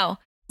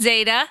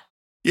 Zeta,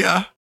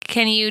 Yeah,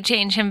 can you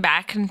change him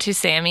back into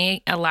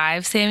Sammy,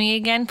 alive Sammy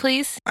again,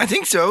 please? I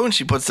think so. And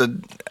she puts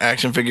the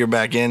action figure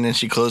back in, and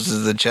she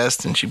closes the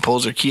chest, and she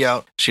pulls her key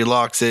out. She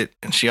locks it,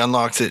 and she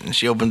unlocks it, and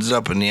she opens it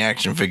up, and the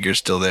action figure's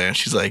still there. And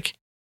she's like,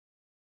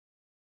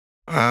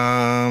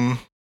 it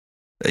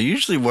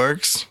usually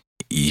works.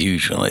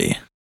 Usually.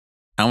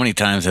 How many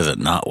times has it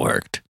not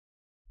worked?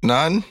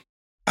 None.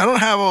 I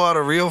don't have a lot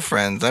of real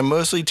friends. I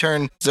mostly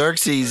turn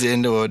Xerxes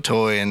into a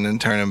toy and then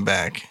turn him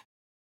back.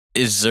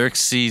 Is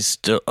Xerxes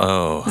still...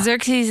 Oh,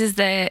 Xerxes is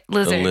the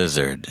lizard. the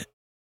lizard.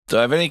 Do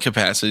I have any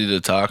capacity to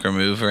talk or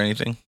move or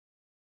anything?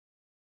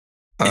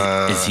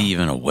 Is he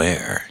even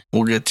aware?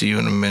 We'll get to you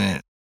in a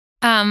minute.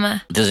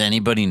 Does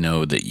anybody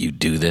know that you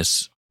do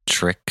this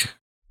trick?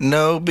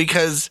 No,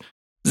 because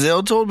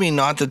Zill told me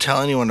not to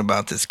tell anyone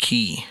about this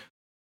key.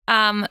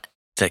 Does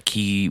that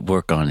key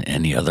work on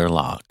any other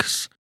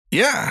locks?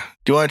 Yeah.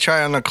 Do you want to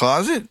try on the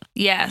closet?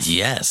 Yes.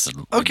 Yes.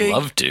 Okay. I'd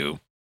love to.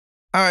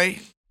 All right.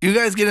 You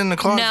guys get in the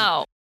closet.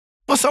 No.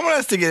 Well, someone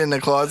has to get in the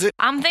closet.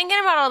 I'm thinking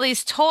about all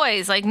these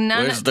toys. Like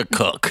none Where's of the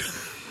cook?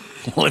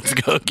 Let's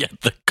go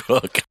get the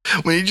cook.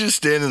 Will you just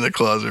stand in the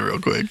closet real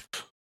quick?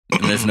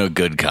 And there's no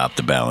good cop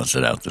to balance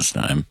it out this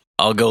time.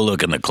 I'll go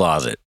look in the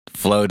closet.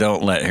 Flo,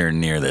 don't let her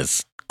near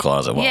this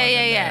closet while I'm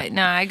in Yeah. there.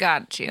 No, I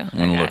got you. I'm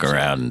going to look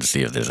around and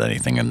see if there's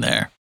anything in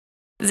there.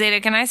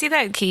 Zeta, can I see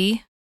that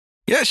key?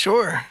 Yeah,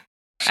 sure.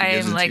 She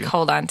gives I'm it to like, you.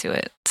 hold on to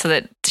it so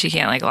that she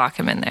can't like lock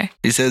him in there.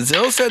 He said,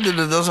 Zill said that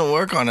it doesn't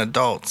work on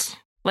adults.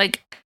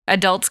 Like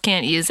adults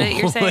can't use it,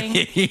 you're saying?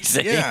 He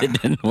said Yeah.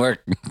 it didn't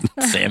work.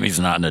 Sammy's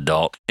not an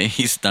adult.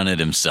 He stunted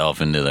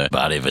himself into the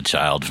body of a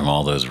child from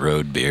all those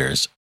road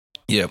beers.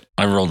 Yep.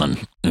 I rolled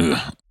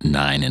a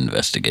 9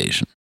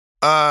 investigation.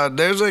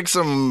 There's like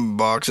some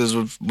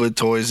boxes with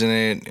toys in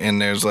it,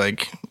 and there's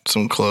like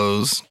some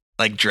clothes.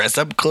 Like dress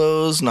up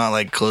clothes, not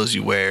like clothes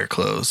you wear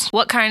clothes.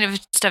 What kind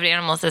of stuffed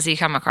animals does he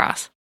come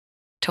across?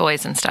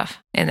 Toys and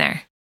stuff in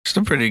there. It's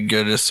a pretty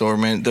good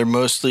assortment. They're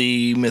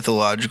mostly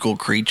mythological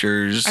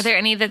creatures. Are there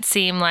any that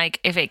seem like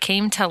if it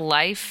came to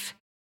life,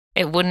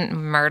 it wouldn't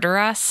murder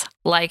us?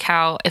 Like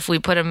how if we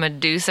put a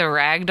Medusa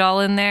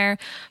ragdoll in there,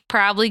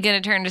 probably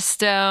going to turn to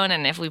stone.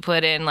 And if we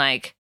put in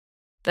like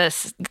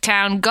the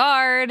town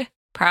guard,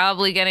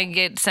 probably going to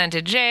get sent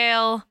to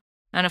jail.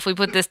 And if we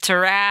put this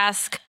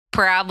Tarask,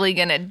 probably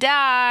going to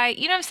die.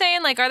 You know what I'm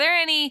saying? Like, are there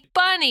any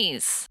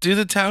bunnies? Do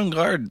the town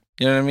guard.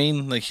 You know what I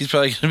mean? Like, he's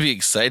probably going to be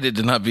excited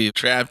to not be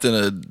trapped in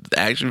an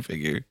action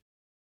figure.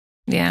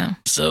 Yeah.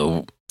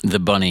 So the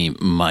bunny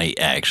might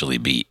actually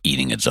be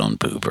eating its own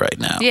poop right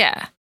now.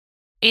 Yeah.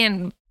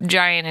 And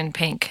giant and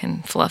pink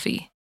and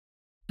fluffy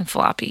and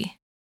floppy.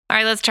 All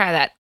right, let's try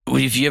that.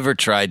 Have you ever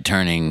tried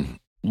turning...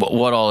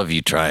 What all have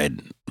you tried,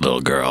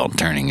 little girl,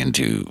 turning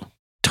into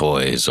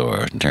toys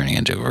or turning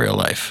into real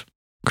life?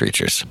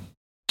 creatures?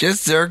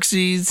 Just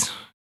Xerxes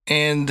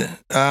and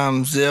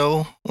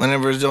Zill.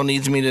 Whenever Zill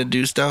needs me to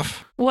do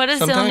stuff. What does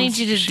Zill Sometimes need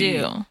you to she-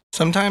 do?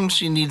 Sometimes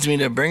she needs me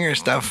to bring her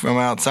stuff from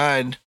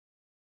outside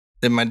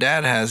that my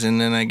dad has, and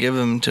then I give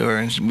them to her,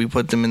 and we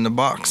put them in the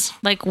box.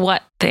 Like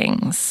what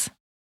things?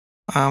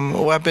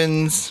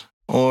 Weapons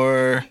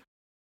or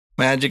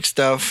magic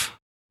stuff,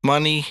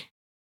 money,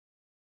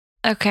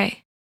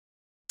 Okay.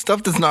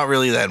 stuff that's not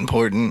really that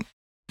important.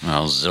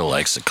 Well, Zill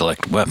likes to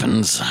collect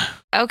weapons.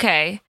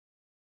 Okay.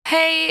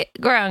 Hey,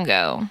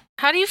 Grongo,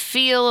 how do you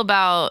feel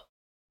about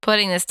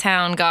putting this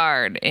town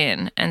guard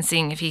in and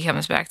seeing if he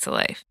comes back to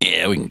life?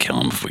 Yeah, we can kill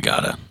him if we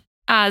gotta.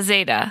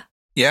 Zeta,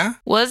 Yeah?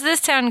 was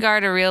this town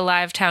guard a real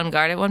live town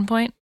guard at one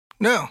point?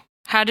 No.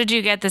 How did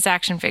you get this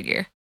action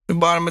figure? We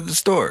bought him at the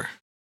store.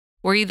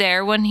 Were you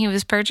there when he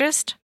was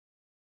purchased?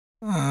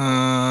 No,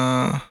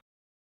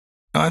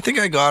 I think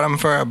I got him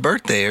for a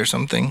birthday or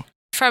something.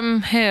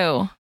 From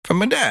who? From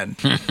my dad.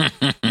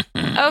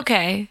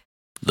 Okay,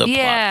 The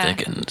Yeah. plot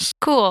thickens.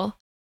 cool.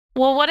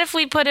 Well, what if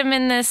we put him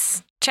in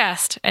this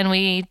chest and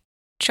we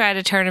try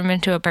to turn him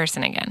into a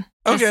person again?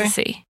 Just Okay. to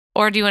see.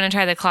 Or do you want to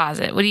try the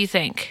closet? What do you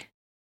think?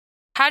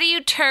 How do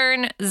you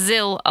turn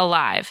Zill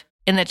alive?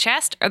 In the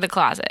chest or the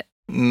closet?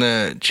 In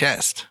the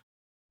chest.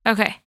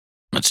 Okay.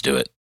 Let's do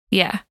it.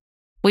 Yeah.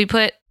 We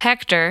put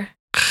Hector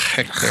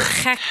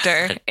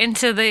Hector.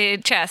 into the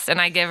chest and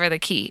I give her the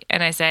key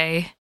and I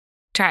say,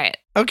 try it.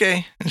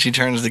 Okay. And she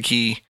turns the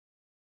key,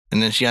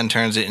 and then she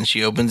unturns it, and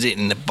she opens it,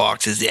 and the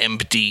box is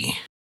empty.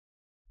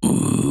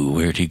 Ooh,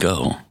 where'd he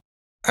go?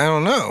 I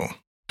don't know.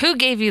 Who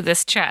gave you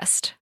this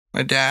chest?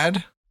 My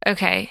dad?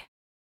 Okay.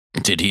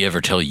 Did he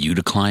ever tell you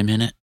to climb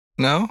in it?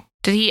 No?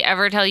 Did he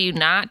ever tell you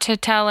not to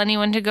tell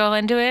anyone to go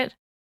into it?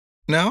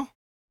 No?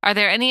 Are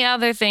there any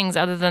other things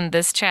other than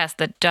this chest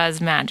that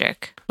does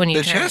magic when you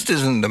The turn chest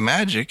isn't the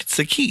magic, it's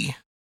the key.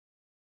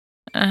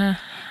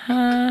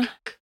 Uh-huh.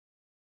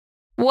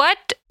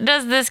 What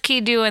does this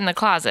key do in the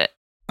closet?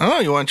 Oh,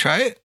 you want to try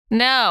it?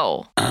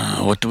 No.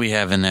 What do we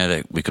have in there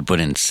that we could put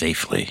in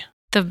safely?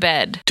 The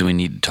bed. Do we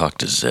need to talk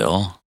to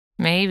Zill?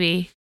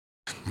 Maybe.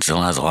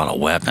 Zill has a lot of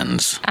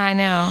weapons. I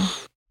know.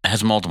 It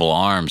has multiple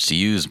arms to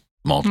use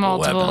multiple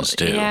weapons,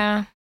 too.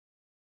 Yeah.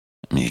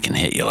 I mean, he can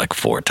hit you like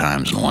 4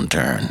 times in one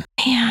turn.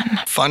 Man.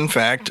 Fun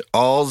fact,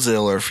 all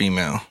Zill are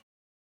female.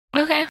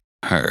 Okay.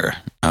 Her.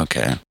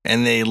 Okay.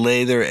 And they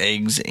lay their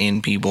eggs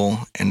in people,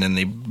 and then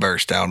they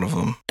burst out of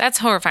them. That's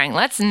horrifying.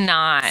 Let's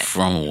not.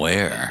 From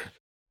where?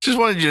 Just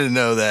wanted you to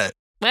know that.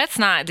 Let's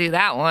not do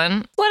that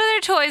one. What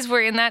other toys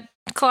were in that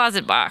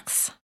closet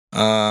box?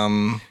 I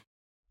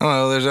don't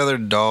know, there's other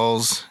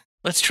dolls.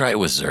 Let's try it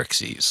with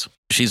Xerxes.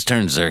 She's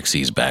turned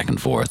Xerxes back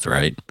and forth,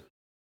 right?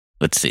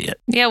 Let's see it.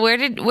 Yeah,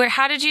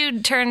 how did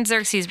you turn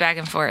Xerxes back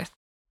and forth?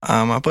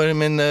 I put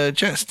him in the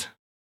chest.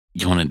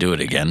 You want to do it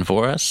again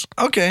for us?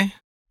 Okay.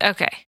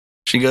 Okay.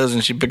 She goes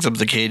and she picks up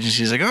the cage, and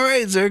she's like, all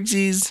right,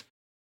 Xerxes,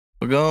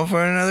 we're going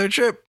for another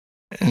trip.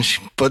 And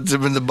she puts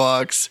him in the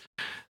box,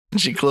 and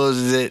she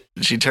closes it.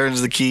 She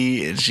turns the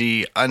key, and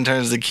she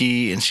unturns the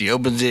key, and she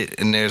opens it,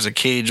 and there's a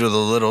cage with a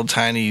little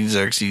tiny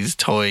Xerxes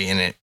toy in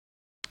it.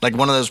 Like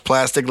one of those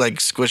plastic, like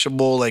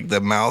squishable, like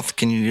the mouth.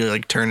 Can you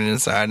like turn it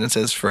inside and it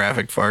says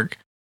Farafik Fark?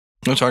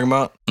 You know what I'm talking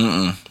about?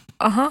 Mm-mm.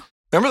 Uh-huh.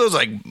 Remember those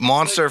like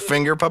monster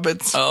finger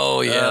puppets?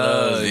 Oh, yeah.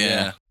 Oh, those,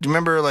 yeah. Do you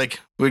remember like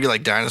we get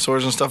like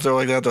dinosaurs and stuff? They're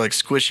like that. They're like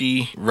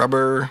squishy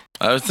rubber.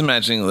 I was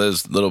imagining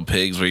those little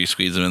pigs where you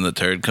squeeze them and the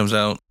turd comes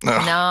out.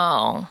 Ugh.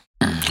 No.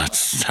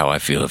 That's how I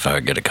feel if I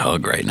would get a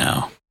hug right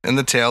now. And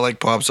the tail like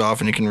pops off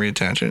and you can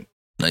reattach it.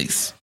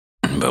 Nice.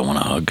 But I want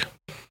a hug.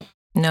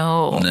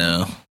 No.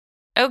 No.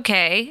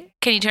 Okay.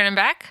 Can you turn him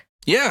back?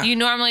 Yeah. You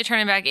normally turn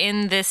him back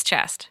in this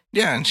chest.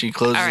 Yeah, and she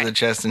closes All right. the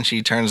chest and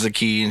she turns the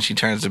key and she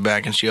turns it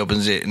back and she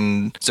opens it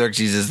and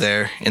Xerxes is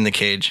there in the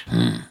cage.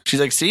 She's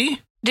like,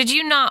 see? Did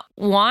you not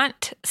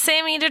want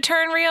Sammy to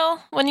turn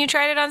real when you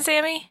tried it on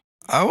Sammy?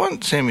 I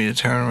want Sammy to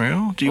turn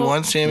real. Do you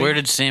want Sammy? Where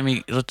did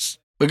Sammy...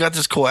 We got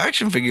this cool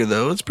action figure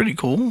though. It's pretty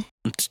cool.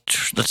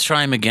 Let's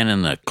try him again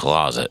in the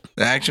closet.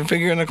 The action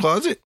figure in the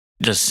closet?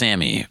 Just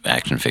Sammy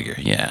action figure,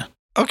 yeah.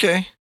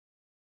 Okay.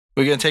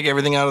 We're going to take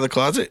everything out of the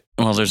closet?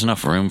 Well, there's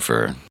enough room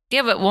for...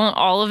 Yeah, but won't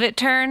all of it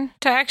turn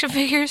to action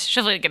figures?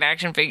 She'll like an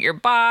action figure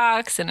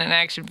box and an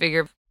action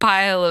figure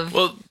pile of...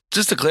 Well,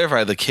 just to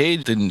clarify, the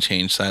cage didn't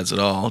change sides at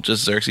all.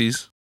 Just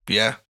Xerxes.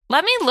 Yeah.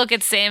 Let me look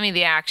at Sammy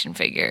the action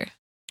figure.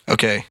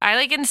 Okay. I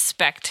like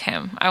inspect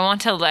him. I want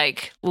to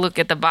like look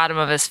at the bottom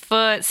of his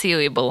foot, see who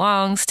he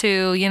belongs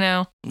to, you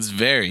know? It's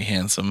very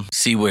handsome.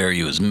 See where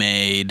he was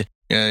made.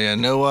 Yeah.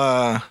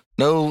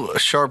 No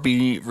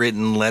Sharpie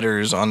written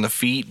letters on the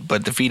feet,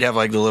 but the feet have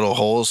like the little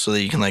holes so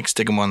that you can like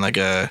stick them on like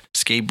a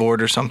skateboard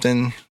or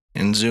something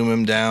and zoom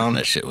him down.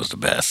 That shit was the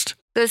best.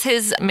 Does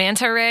his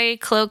manta ray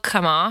cloak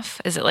come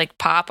off? Is it like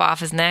pop off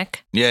his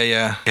neck?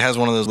 Yeah. It has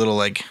one of those little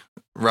like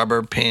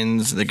rubber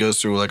pins that goes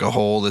through like a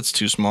hole that's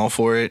too small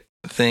for it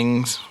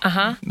things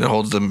Uh-huh. that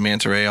holds the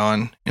manta ray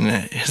on. And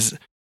his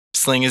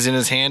sling is in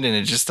his hand, and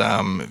it just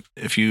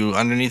if you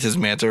underneath his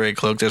manta ray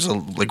cloak, there's a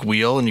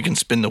wheel, and you can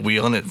spin the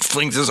wheel, and it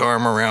slings his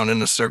arm around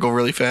in a circle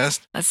really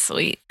fast. That's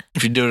sweet.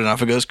 If you do it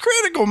enough, it goes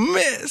critical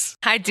miss.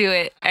 I do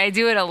it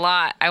a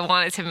lot. I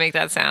want it to make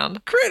that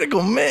sound.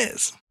 Critical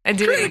miss. I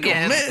do it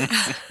again.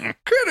 Miss.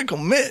 Critical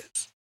miss.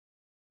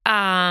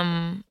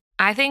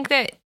 I think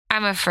that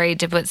I'm afraid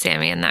to put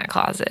Sammy in that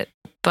closet.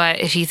 But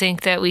if you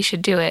think that we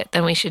should do it,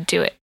 then we should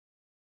do it.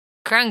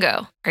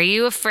 Grungo, are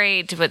you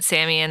afraid to put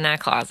Sammy in that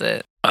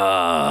closet?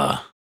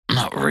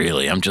 Not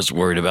really. I'm just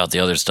worried about the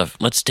other stuff.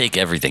 Let's take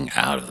everything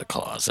out of the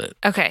closet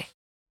Okay.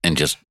 and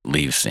just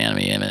leave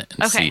Sammy in it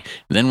and Okay. see.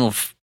 Then we'll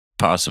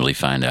possibly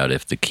find out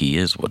if the key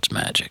is what's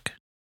magic.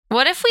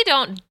 What if we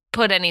don't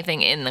put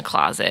anything in the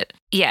closet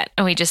yet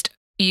and we just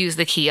use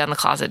the key on the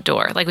closet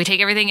door? Like we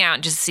take everything out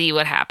and just see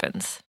what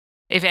happens,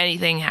 if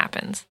anything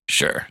happens.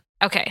 Sure.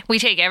 Okay. We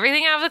take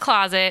everything out of the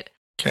closet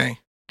Okay.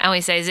 and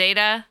we say,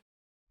 Zeta,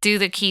 do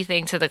the key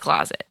thing to the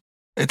closet.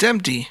 It's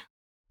empty.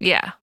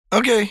 Yeah.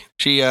 Okay.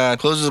 She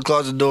closes the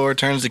closet door,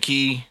 turns the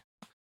key,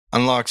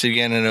 unlocks it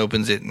again, and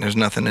opens it, and there's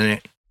nothing in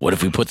it. What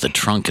if we put the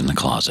trunk in the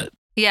closet?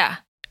 Yeah.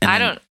 And I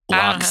then don't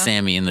lock know.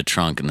 Sammy in the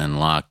trunk and then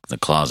lock the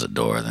closet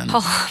door. Then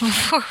Hold on,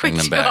 before we Bring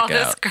them do back all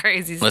this out.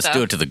 crazy let's stuff.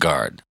 do it to the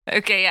guard.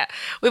 Okay, yeah.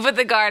 We put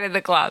the guard in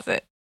the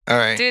closet. All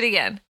right. Do it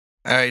again.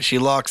 All right. She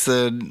locks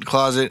the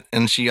closet,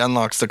 and she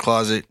unlocks the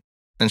closet,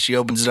 and she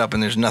opens it up,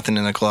 and there's nothing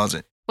in the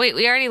closet. Wait,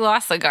 we already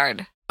lost the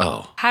guard.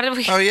 Oh, How did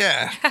we? Oh,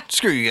 yeah.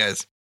 Screw you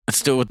guys.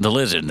 let's do it with the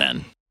lizard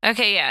then.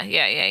 Okay,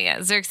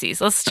 yeah. Xerxes.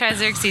 Let's try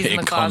Xerxes in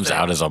the It closet. comes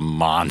out as a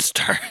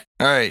monster.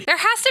 All right. There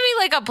has to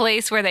be like a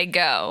place where they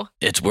go.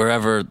 It's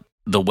wherever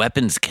the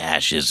weapons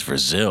cache is for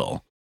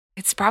Zill.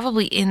 It's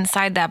probably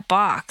inside that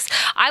box.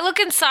 I look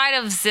inside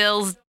of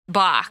Zill's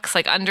box,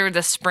 like under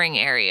the spring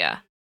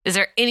area. Is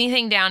there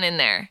anything down in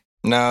there?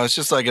 No, it's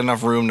just like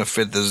enough room to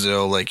fit the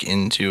Zill like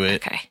into it.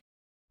 Okay.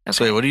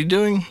 So wait, what are you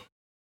doing?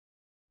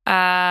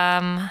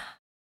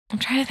 I'm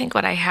trying to think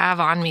what I have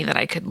on me that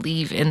I could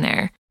leave in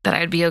there that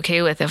I'd be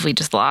okay with if we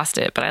just lost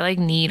it. But I like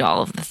need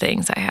all of the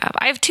things I have.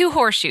 I have 2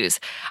 horseshoes.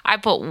 I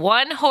put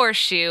 1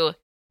 horseshoe.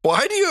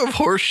 Why do you have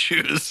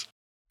horseshoes?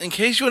 In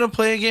case you want to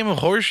play a game of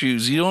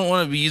horseshoes, you don't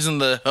want to be using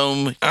the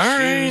home All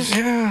shoes, right.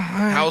 Yeah.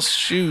 All right. house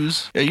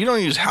shoes. Yeah, you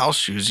don't use house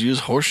shoes. You use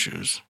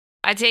horseshoes.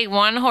 I take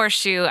 1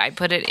 horseshoe. I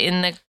put it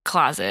in the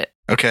closet.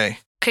 Okay.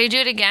 Could you do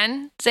it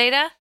again,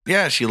 Zeta?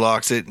 Yeah, she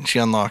locks it, she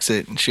unlocks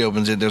it, and she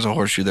opens it. There's a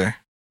horseshoe there.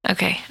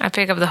 Okay, I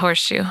pick up the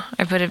horseshoe.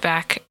 I put it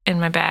back in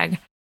my bag.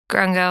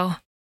 Grungo,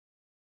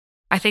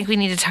 I think we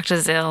need to talk to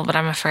Zill, but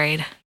I'm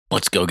afraid.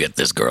 Let's go get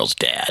this girl's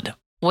dad.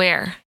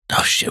 Where?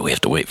 Oh shit, we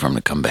have to wait for him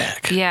to come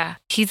back. Yeah,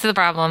 he's the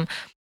problem.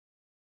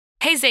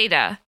 Hey,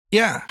 Zeta,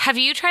 Yeah. have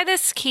you tried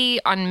this key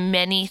on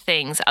many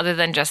things other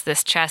than just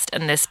this chest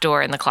and this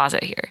door in the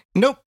closet here?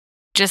 Nope.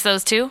 Just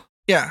those 2?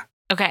 Yeah.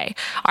 Okay.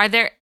 Are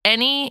there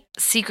any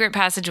secret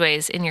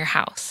passageways in your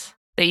house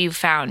that you've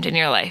found in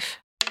your life?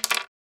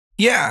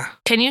 Yeah.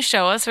 Can you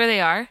show us where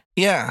they are?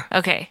 Yeah.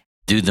 Okay.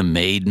 Do the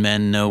maid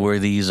men know where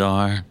these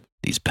are?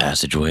 These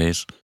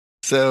passageways?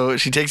 So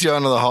she takes you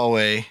onto the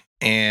hallway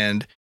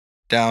and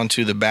down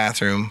to the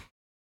bathroom.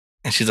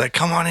 And she's like,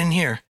 come on in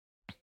here.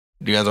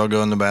 Do you guys all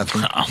go in the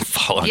bathroom? I'm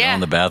following Yeah. down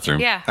the bathroom.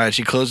 Yeah. All right.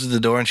 She closes the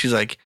door and she's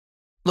like,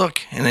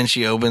 look. And then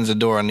she opens the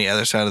door on the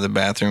other side of the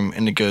bathroom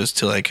and it goes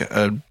to like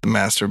the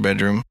master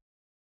bedroom.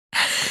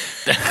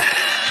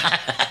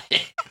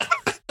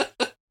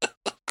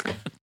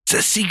 It's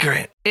a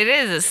secret. It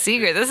is a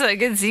secret. This is a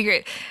good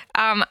secret.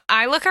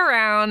 I look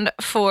around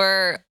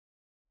for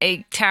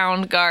a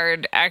town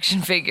guard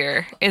action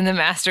figure in the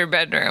master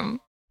bedroom.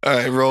 All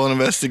right. Roll an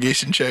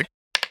investigation check.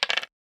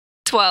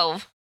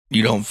 12.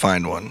 You don't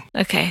find one.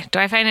 Okay. Do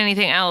I find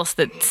anything else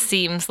that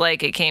seems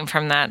like it came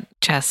from that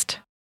chest?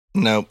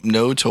 Nope.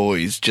 No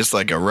toys. Just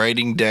like a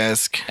writing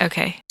desk,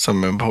 Okay.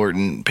 some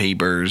important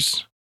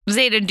papers.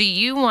 Zeta, do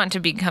you want to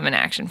become an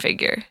action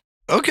figure?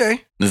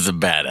 Okay. This is a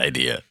bad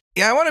idea.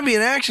 Yeah, I want to be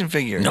an action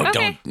figure. No,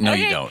 Okay, don't. No,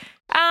 okay. you don't.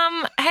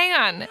 Hang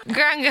on.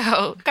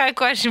 Grungo, got a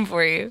question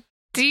for you.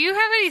 Do you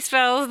have any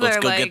spells that Let's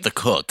are go like get the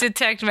cook.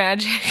 detect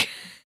magic?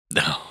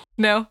 No.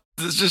 No.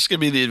 This is just going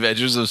to be the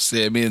adventures of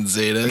Sammy and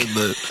Zeta in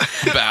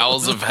the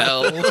bowels of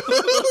hell.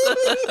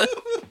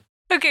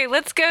 Okay,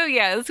 let's go.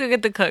 Yeah, let's go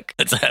get the cook.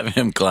 Let's have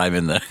him climb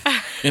in the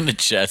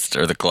chest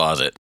or the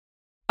closet.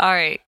 All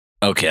right.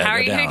 Okay, How I are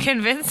go you down. going to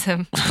convince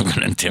him? I'm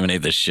gonna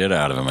intimidate the shit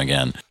out of him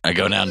again. I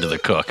go down to the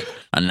cook.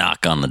 I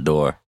knock on the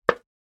door.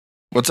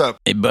 What's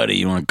up? Hey, buddy,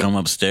 you want to come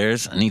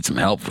upstairs? I need some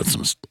help with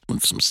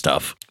some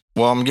stuff.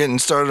 Well, I'm getting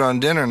started on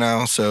dinner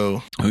now,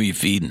 so Who you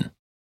feeding?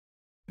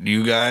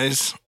 you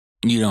guys,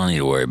 You don't need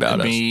to worry about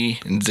us. me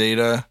and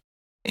Zeta,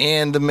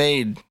 and the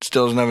maid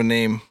still doesn't have a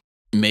name.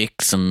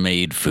 Make some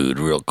maid food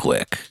real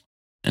quick,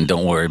 and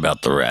don't worry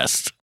about the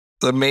rest.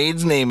 The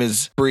maid's name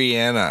is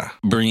Brianna.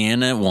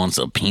 Brianna wants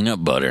a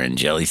peanut butter and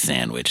jelly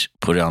sandwich.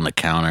 Put it on the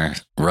counter.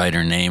 Write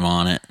her name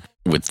on it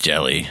with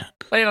jelly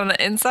Wait, on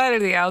the inside or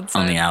the outside?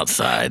 on the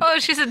outside. Oh,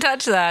 she should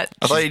touch that.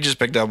 I thought you just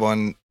picked up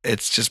on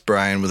it's just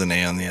Brian with an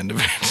A on the end of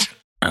it.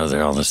 Oh,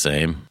 they're all the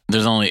same.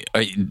 There's only.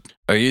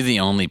 Are you the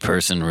only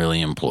person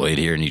really employed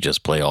here, and you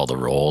just play all the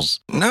roles?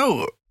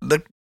 No,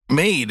 the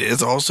maid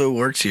also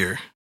works here.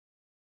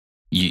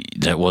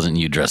 That wasn't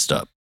you dressed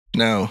up.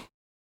 No,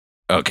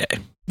 Okay.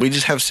 we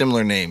just have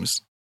similar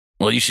names.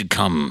 Well, you should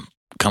come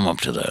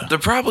up to the. They're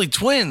probably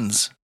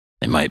twins.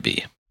 They might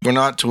be. We're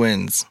not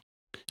twins.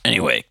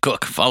 Anyway,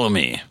 cook, follow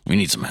me. I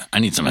need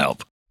some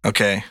help.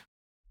 Okay.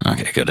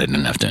 Okay, good. I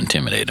didn't have to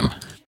intimidate him.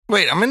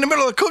 Wait, I'm in the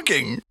middle of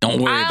cooking.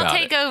 Don't worry I'll about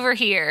take it. over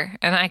here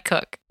and I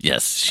cook.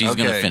 Yes, she's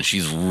gonna Okay. finish.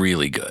 She's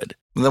really good.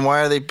 Then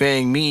why are they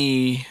paying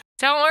me?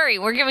 Don't worry,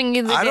 we're giving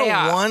you the I day don't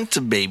off. want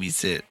to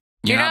babysit.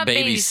 You're not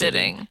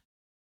babysitting.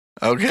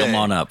 Okay. Come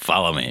on up.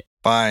 Follow me.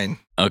 Fine.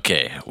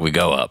 Okay, we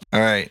go up. All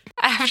right.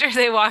 After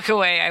they walk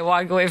away, I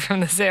walk away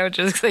from the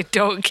sandwiches because I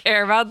don't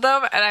care about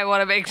them and I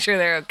want to make sure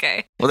they're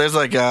okay. Well, there's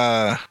like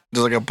a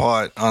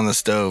pot on the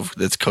stove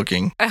that's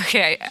cooking.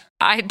 Okay,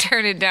 I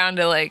turn it down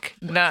to like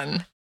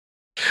none.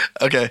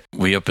 Okay.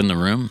 We up in the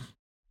room?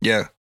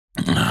 Yeah.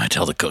 I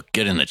tell the cook,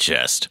 get in the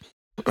chest.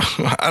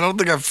 I don't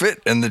think I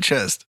fit in the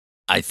chest.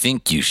 I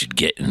think you should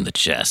get in the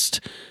chest.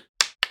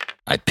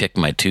 I pick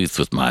my tooth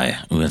with my.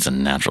 Ooh, that's a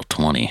natural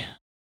 20.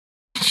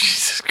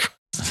 Jesus Christ.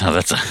 So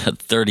that's a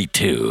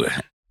 32.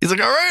 He's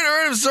like, all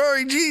right, I'm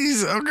sorry.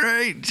 Jeez.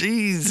 Okay.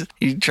 Jeez.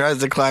 He tries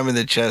to climb in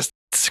the chest.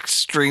 It's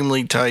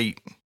extremely tight.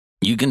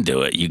 You can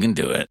do it. You can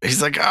do it.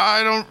 He's like,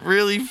 I don't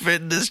really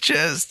fit in this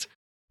chest.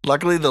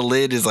 Luckily, the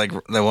lid is like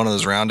one of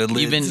those rounded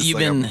lids. You've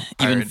been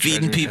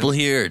feeding people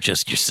here or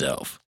just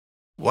yourself?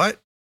 What?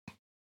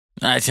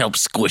 I help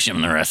squish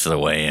him the rest of the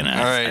way, and All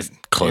I right.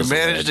 close You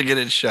the managed lid. to get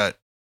it shut.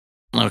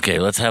 Okay,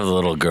 let's have the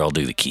little girl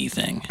do the key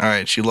thing. All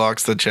right. She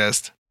locks the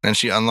chest. Then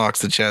she unlocks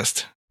the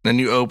chest. Then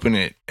you open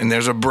it, and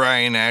there's a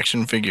Brian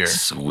action figure.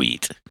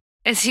 Sweet.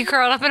 Is he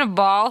curled up in a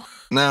ball?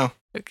 No.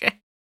 Okay.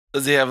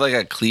 Does he have like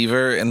a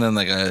cleaver and then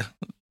like a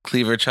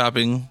cleaver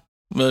chopping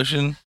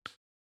motion?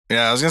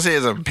 Yeah, I was gonna say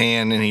it's a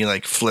pan, and he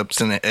like flips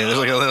an egg. There's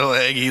like a little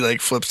egg. He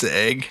like flips the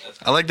egg.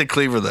 I like the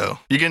cleaver though.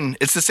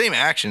 It's the same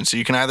action, so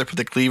you can either put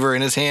the cleaver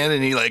in his hand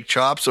and he like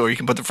chops, or you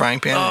can put the frying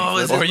pan. Oh, and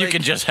he is flips Or it. you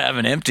can just have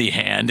an empty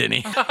hand and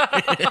he.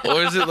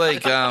 Or is it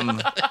like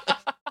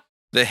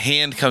the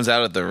hand comes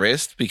out at the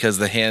wrist because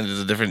the hand is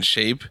a different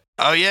shape?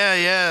 Oh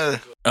yeah.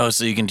 Oh,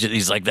 so you can just.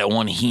 He's like that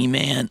one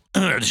He-Man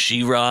or the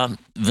She-Ra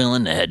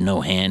villain that had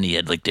no hand. He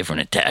had like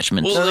different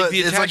attachments. Well, No, like the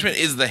it's like- attachment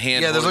is the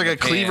hand. Yeah, there's like holding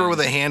a the cleaver pan. with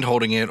a hand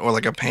holding it, or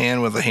like a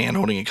pan with a hand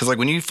holding it. Because like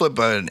when you flip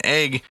an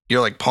egg,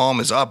 your like palm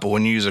is up, but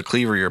when you use a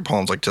cleaver, your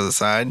palm's like to the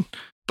side.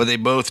 But they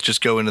both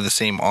just go into the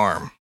same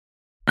arm.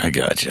 I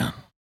gotcha.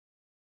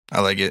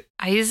 I like it.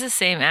 I use the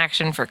same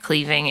action for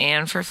cleaving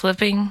and for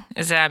flipping.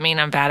 Does that mean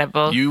I'm bad at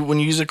both? When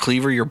you use a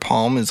cleaver, your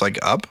palm is like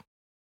up.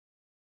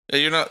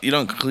 You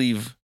don't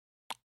cleave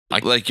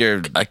like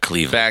you're I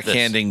cleave like this.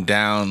 backhanding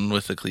down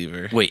with the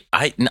cleaver. Wait,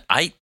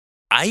 I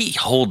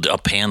hold a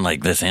pan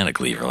like this and a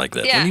cleaver like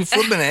this. Yeah. When you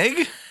flip an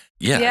egg,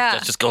 Yeah, Yeah.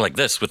 I just go like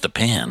this with the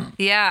pan.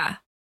 Yeah.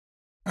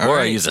 All Or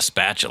I right. use a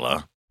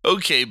spatula.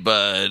 Okay,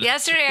 bud.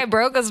 Yesterday I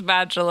broke a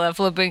spatula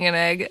flipping an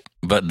egg.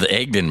 But the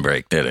egg didn't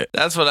break, did it?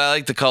 That's what I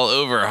like to call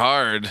over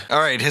hard. All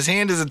right, his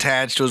hand is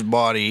attached to his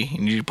body,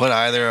 and you put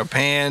either a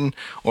pan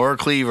or a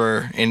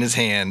cleaver in his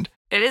hand.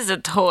 It is a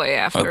toy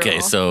after Okay,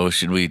 all. so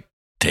should we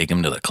take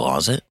him to the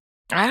closet?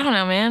 I don't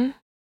know, man.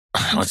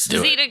 Let's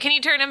do it. Zeta, can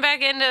you turn him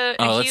back into a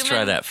Oh, human? let's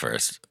try that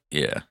first.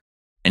 Yeah.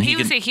 And He he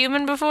was can. a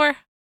human before?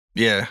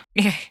 Yeah.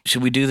 Yeah.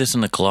 Should we do this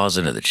in the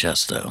closet or the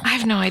chest, though? I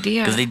have no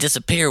idea. Because they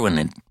disappear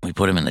when we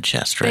put him in the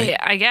chest, right? They-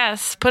 I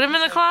guess. Put him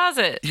in the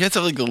closet. You guys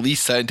have like the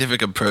least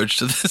scientific approach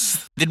to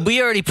this. Did we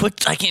already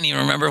put? I can't even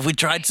remember if we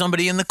tried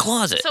somebody in the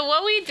closet. So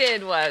what we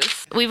did was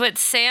we put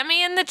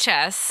Sammy in the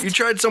chest. You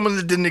tried someone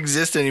that didn't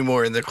exist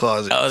anymore in the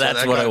closet. Oh, So that's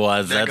that what got- it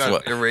was. that That's got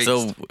what. erased.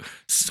 So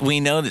we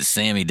know that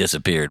Sammy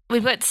disappeared.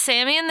 We put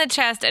Sammy in the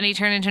chest and he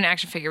turned into an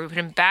action figure. We put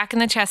him back in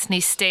the chest and he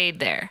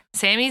stayed there.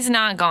 Sammy's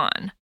not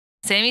gone.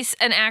 Sammy's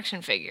an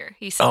action figure.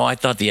 He's Oh, I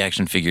thought the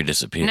action figure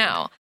disappeared.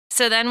 no.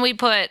 So then we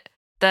put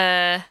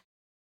the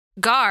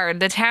guard,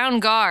 the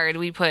town guard,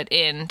 we put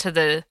into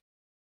the,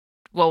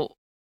 well,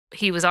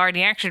 he was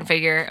already an action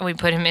figure and we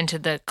put him into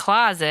the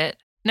closet.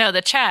 No,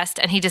 the chest,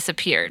 and he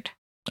disappeared.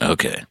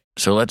 Okay,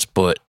 so let's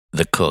put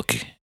the cook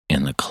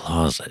in the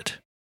closet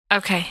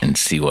Okay. and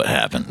see what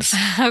happens.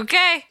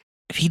 Okay.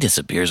 If he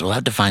disappears, we'll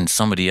have to find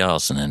somebody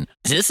else, and then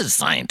this is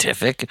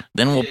scientific.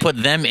 Then we'll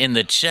put them in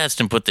the chest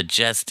and put the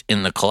chest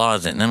in the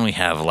closet, and then we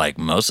have like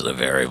most of the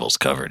variables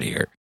covered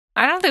here.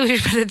 I don't think we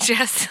should put the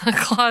chest in the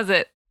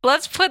closet.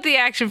 Let's put the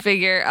action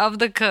figure of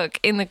the cook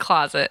in the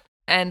closet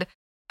and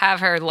have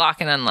her lock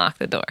and unlock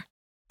the door.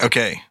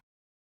 Okay.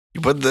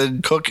 You put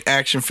the cook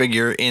action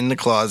figure in the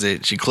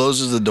closet. She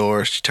closes the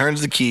door. She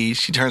turns the key.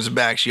 She turns it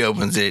back. She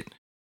opens it.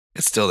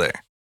 It's still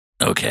there.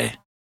 Okay,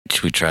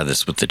 should we try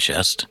this with the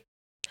chest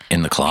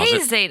in the closet?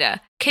 Hey,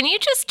 Zeta, can you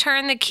just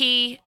turn the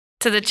key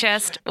to the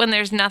chest when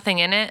there's nothing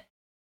in it?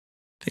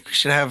 Think we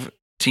should have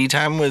tea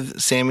time with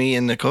Sammy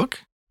and the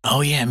cook?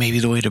 Oh yeah, maybe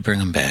the way to bring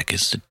him back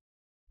is to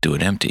do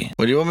it empty.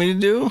 What do you want me to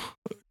do?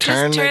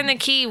 Just turn the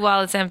key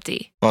while it's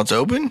empty. while it's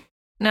open?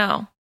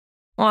 No.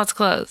 Well, it's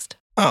closed.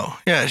 Oh,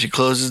 yeah. She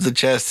closes the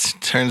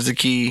chest, turns the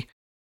key,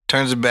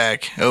 turns it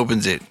back,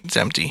 opens it. It's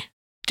empty.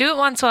 Do it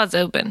once while it's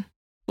open.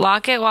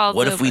 Lock it while it's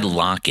What open. if we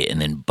lock it and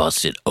then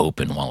bust it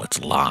open while it's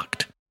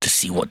locked to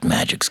see what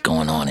magic's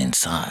going on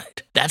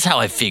inside? That's how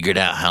I figured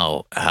out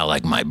how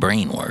like my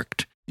brain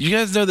worked. You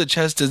guys know the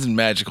chest isn't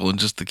magical and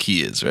just the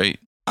key is, right?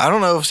 I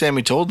don't know if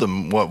Sammy told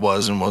them what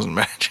was and wasn't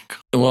magical.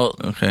 Well,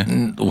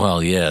 Okay.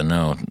 well, yeah,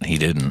 no, he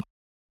didn't.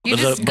 You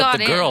but just the, got but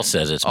the girl in.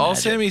 says it's All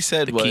magic. Sammy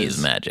said the was, key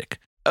is magic.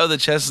 oh, the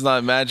chest is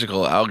not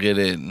magical. I'll get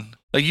in.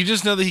 Like, you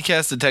just know that he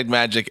cast Detect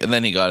Magic and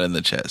then he got in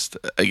the chest,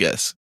 I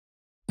guess.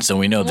 So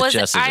we know the Was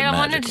chest it, isn't I magical.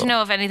 wanted to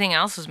know if anything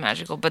else was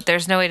magical, but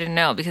there's no way to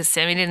know because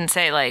Sammy didn't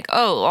say like,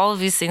 oh, all of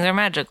these things are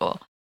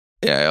magical.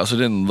 Yeah, I also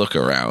didn't look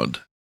around.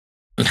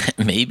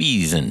 Maybe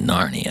he's in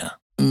Narnia.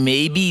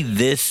 Maybe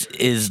this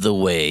is the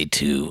way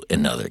to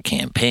another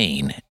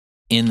campaign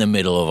in the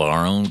middle of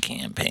our own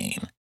campaign.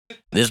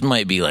 This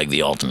might be like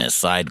the ultimate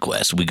side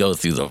quest. We go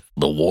through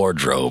the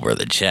wardrobe or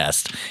the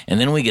chest, and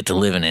then we get to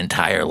live an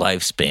entire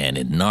lifespan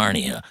in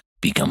Narnia,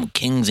 become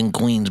kings and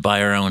queens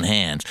by our own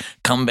hands,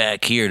 come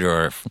back here to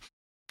our,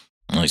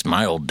 at least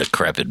my old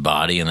decrepit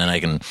body, and then I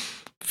can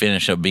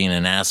finish up being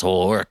an asshole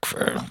orc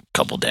for a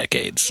couple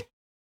decades.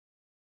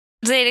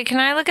 Zeta, can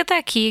I look at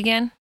that key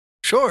again?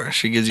 Sure,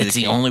 she gives you It's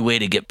the the key. only way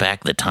to get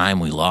back the time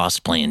we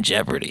lost playing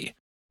Jeopardy.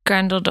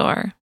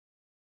 Grendeldor,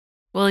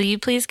 will you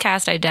please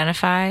cast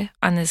Identify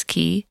on this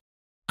key?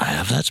 I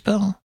have that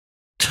spell?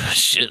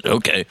 Shit,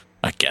 okay.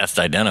 I cast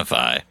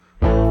Identify.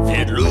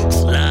 It looks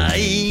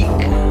like,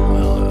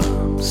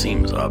 well,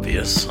 seems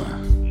obvious.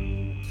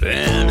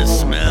 And it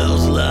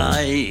smells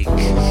like,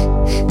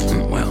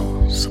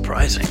 well,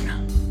 surprising.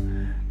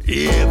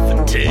 If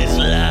it tastes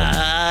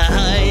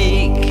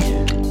like,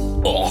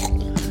 oh,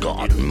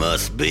 God, it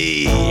must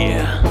be.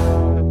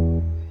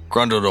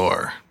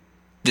 Grundledor.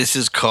 This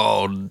is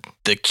called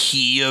the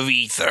Key of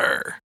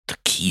Ether, The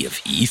key of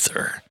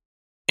ether.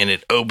 and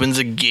it opens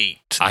a gate.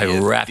 to I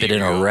the wrap it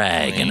in a ethereal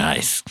rag and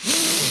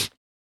plane.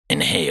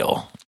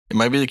 inhale. It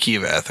might be the Key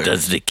of Ether.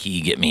 Does the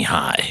key get me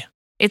high?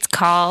 It's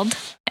called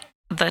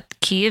the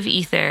Key of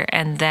Ether,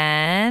 and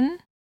then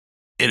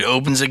It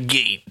opens a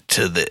gate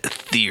to the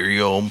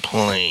ethereal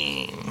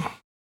plane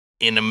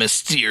in a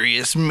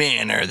mysterious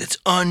manner that's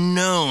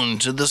unknown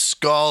to the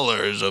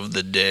scholars of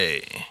the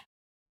day.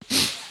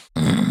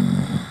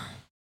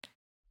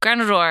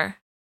 Grendeldor,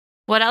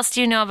 what else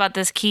do you know about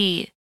this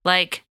key?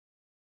 Like,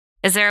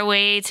 is there a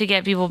way to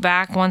get people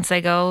back once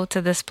they go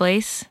to this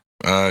place?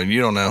 You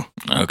don't know.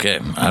 Okay,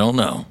 I don't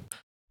know.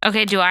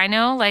 Okay, do I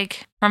know?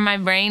 Like, from my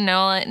brain,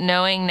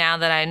 knowing now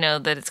that I know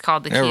that it's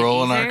called the Key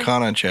Roll of an Ether?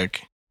 Arcana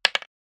check.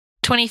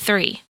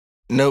 23.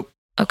 Nope.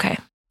 Okay.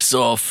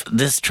 So if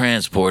this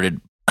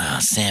transported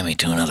Sammy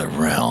to another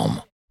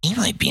realm, he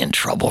might be in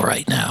trouble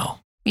right now.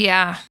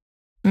 Yeah,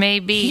 He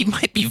maybe.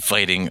 might be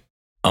fighting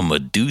a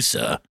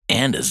Medusa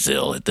and a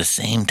Zill at the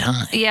same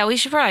time. Yeah, we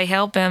should probably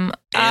help him.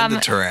 And the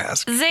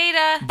Tarask.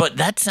 Zeta, But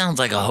that sounds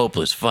like a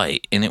hopeless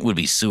fight, and it would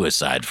be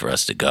suicide for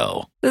us to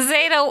go.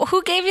 Zeta,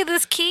 who gave you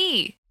this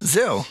key?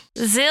 Zill.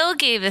 Zill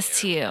gave this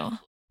to you.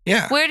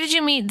 Yeah. Where did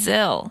you meet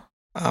Zill?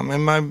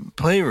 In my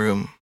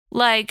playroom.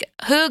 Like,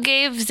 who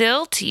gave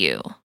Zill to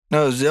you?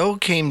 No, Zill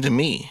came to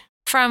me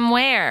From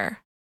where?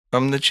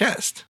 from the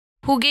chest.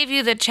 Who gave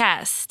you the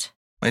chest?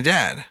 My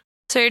dad.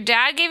 So your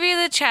dad gave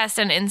you the chest,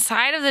 and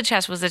inside of the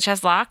chest, was the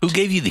chest locked? Who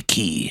gave you the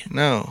key?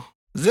 No.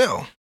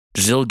 Zill.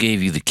 Zill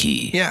gave you the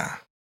key. Yeah.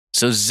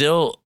 So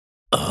Zill.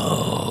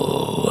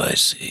 Oh, I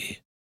see.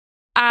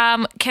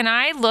 Can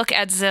I look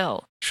at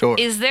Zill? Sure.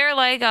 Is there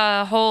like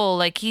a hole,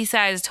 like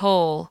key-sized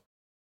hole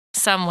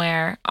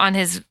somewhere on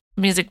his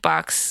music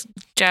box,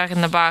 Jack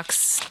in the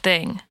Box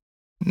thing?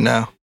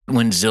 No.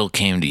 When Zill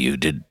came to you,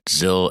 did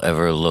Zill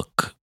ever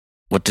look?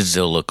 What did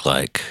Zill look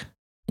like?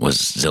 Was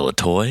Zill a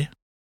toy?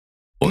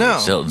 Or No.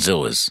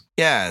 Zill was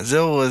Yeah,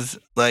 Zill was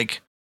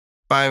like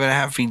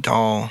 5.5 feet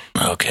tall.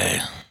 okay.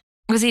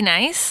 Was he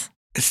nice?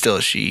 It's still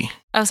a she.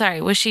 Oh,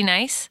 sorry. Was she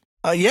nice?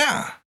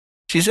 Yeah.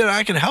 She said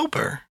I could help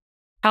her.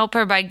 Help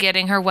her by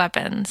getting her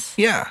weapons.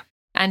 Yeah.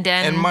 And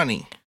then And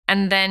money.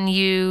 And then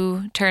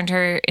you turned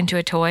her into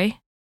a toy?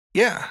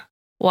 Yeah.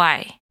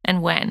 Why?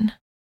 And when?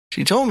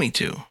 She told me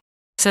to.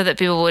 So that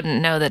people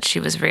wouldn't know that she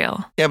was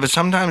real. Yeah, but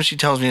sometimes she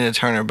tells me to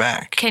turn her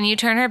back. Can you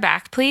turn her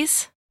back,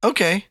 please?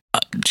 Okay.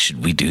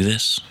 Should we do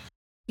this?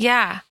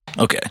 Yeah.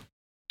 Okay.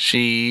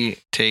 She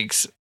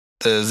takes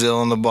the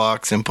Zill in the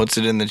box and puts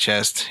it in the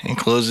chest and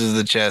closes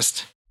the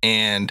chest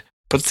and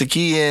puts the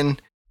key in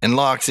and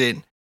locks it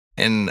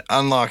and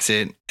unlocks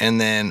it and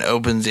then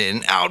opens it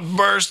and out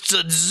bursts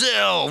a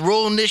Zill.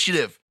 Roll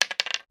initiative.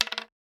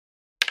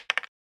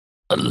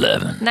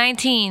 11.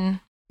 19.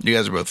 You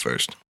guys are both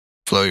first.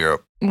 Flo, you're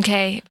up.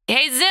 Okay.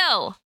 Hey,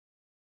 Zill.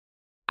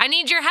 I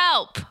need your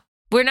help.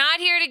 We're not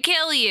here to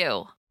kill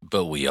you.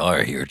 But we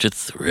are here to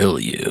thrill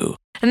you.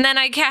 And then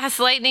I cast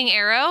Lightning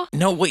Arrow.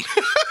 No, wait.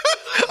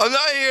 I'm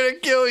not here to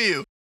kill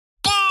you.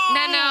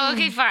 No.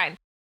 Okay, fine.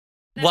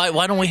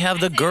 Why don't we have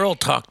the girl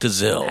talk to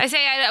Zill? I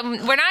say,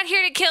 we're not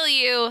here to kill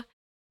you.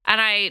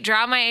 and I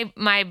draw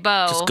my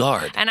bow. Just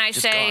guard. And I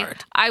Just say,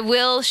 guard. I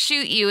will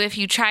shoot you if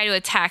you try to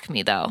attack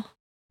me, though.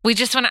 We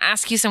just want to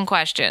ask you some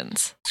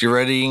questions. So you're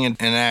readying an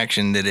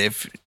action that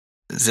if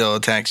Zill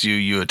attacks you,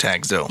 you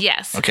attack Zill.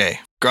 Yes. Okay.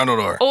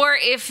 Grundledor. Or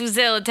if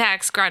Zill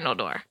attacks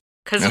Grundledor.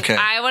 Because Okay.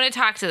 I want to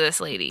talk to this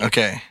lady.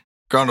 Okay.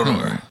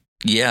 Grundledor.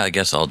 Yeah, I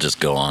guess I'll just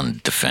go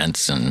on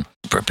defense and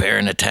prepare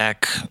an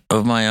attack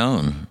of my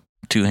own.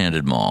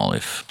 Two-handed maul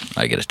if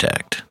I get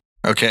attacked.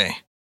 Okay.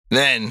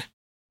 Then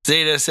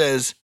Zeta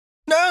says,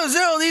 "No,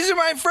 Zill, these are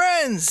my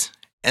friends."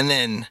 And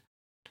then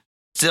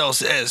Zill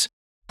says,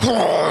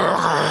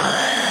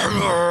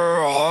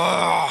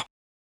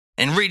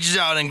 and reaches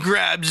out and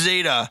grabs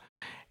Zeta.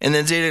 And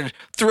then Zeta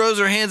throws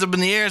her hands up in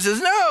the air and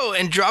says, "No,"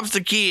 and drops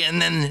the key.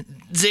 And then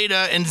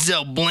Zeta and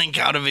Zill blink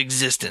out of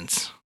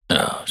existence.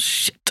 Oh,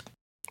 shit.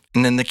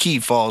 And then the key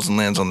falls and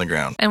lands on the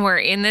ground. And we're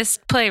in this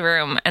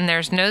playroom, and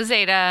there's no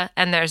Zeta,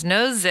 and there's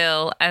no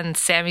Zill, and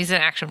Sammy's an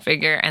action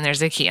figure, and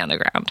there's a key on the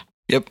ground.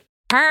 Yep.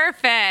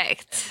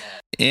 Perfect.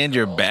 And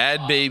your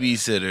bad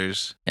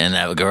babysitters. And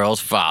that girl's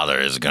father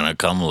is going to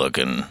come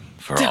looking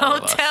for all of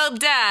Don't us. tell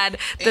Dad.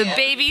 The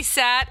baby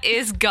sat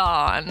is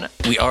gone.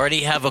 We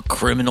already have a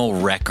criminal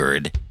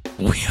record.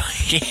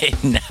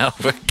 Now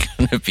we're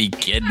going to be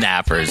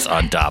kidnappers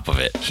on top of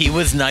it. He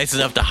was nice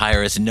enough to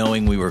hire us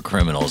knowing we were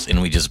criminals,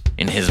 and we just,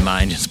 in his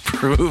mind, just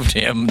proved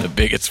him the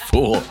biggest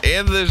fool.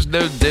 And there's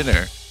no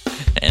dinner.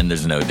 And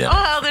there's no dinner.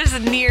 Oh, there's a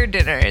near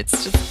dinner.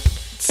 It's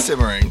just,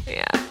 Simmering.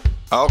 yeah.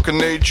 How can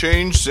they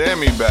change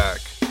Sammy back?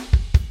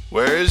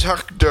 Where is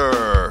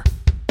Hector?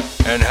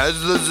 And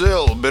has the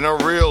Zill been a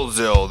real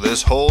Zill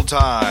this whole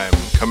time,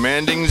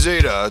 commanding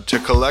Zeta to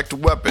collect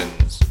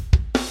weapons?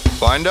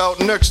 Find out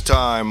next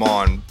time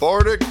on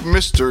Bardic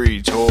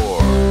Mystery Tour.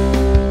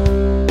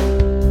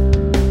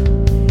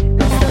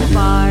 The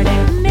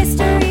Bardic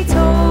Mystery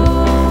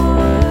Tour.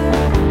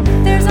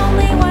 There's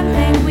only one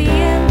thing we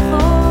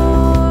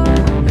implore.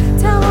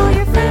 Tell all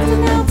your friends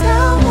and they'll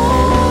tell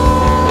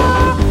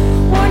more.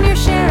 Warn your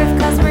sheriff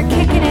 'cause we're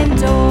kicking in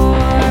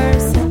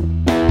doors.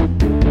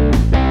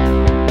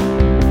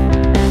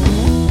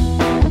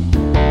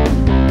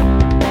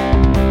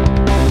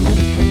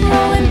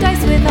 Rolling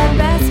dice with our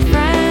best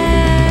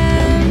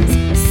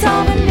friends.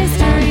 Solving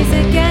mysteries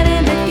again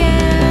and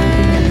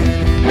again.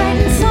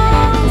 Writing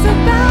songs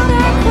about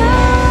our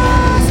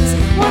quests.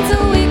 Once a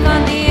week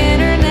on the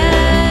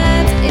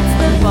internet. It's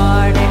the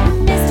Bardic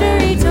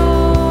Mystery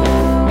Tour.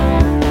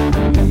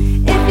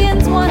 If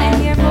yins wanna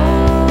hear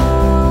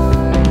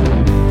more,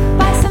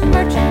 buy some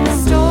merch in the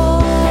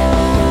store.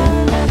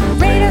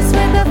 Rate us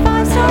with a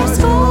 5-star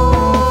score.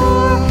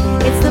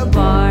 It's the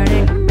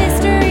Bardic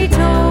Mystery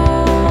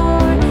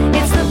Tour.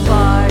 It's the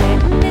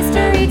Bardic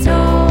Mystery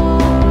Tour.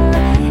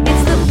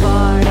 It's the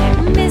Bardic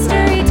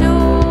Mystery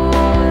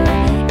Tour.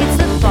 It's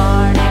the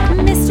Bardic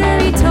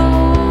Mystery Tour.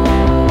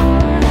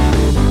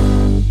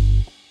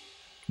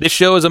 This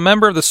show is a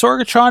member of the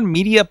Sorgatron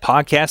Media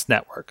Podcast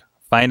Network.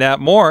 Find out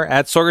more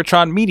at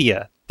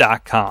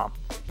sorgatronmedia.com.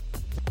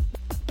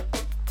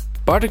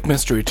 Bardic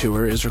Mystery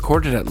Tour is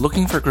recorded at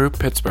Looking for Group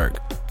Pittsburgh.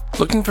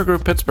 Looking for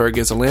Group Pittsburgh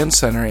is a land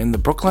center in the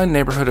Brookline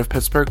neighborhood of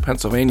Pittsburgh,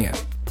 Pennsylvania.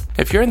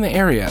 If you're in the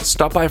area,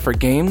 stop by for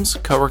games,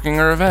 co-working,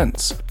 or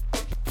events.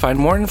 Find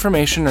more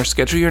information or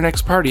schedule your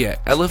next party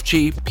at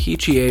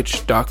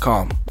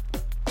lfgpgh.com.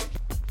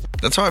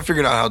 That's how I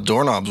figured out how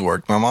doorknobs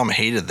work. My mom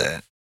hated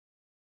that.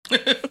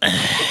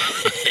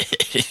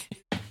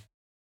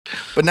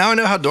 But now I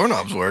know how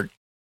doorknobs work.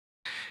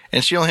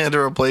 And she only had to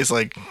replace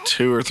like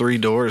 2 or 3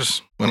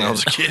 doors when I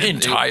was a kid.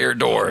 Entire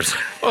doors.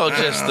 Well,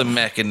 just the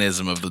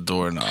mechanism of the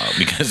doorknob.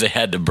 Because they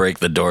had to break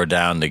the door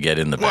down to get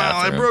in the Well,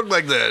 I bathroom. broke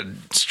like the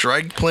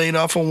strike plate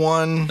off of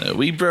one.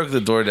 We broke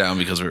the door down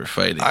because we were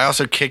fighting. I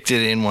also kicked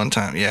it in one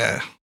time.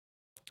 Yeah.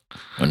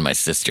 When my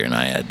sister and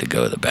I had to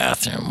go to the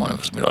bathroom, one of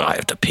us would be like, I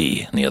have to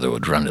pee, and the other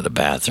would run to the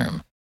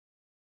bathroom.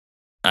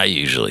 I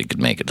usually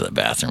could make it to the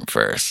bathroom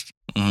first.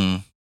 hmm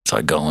So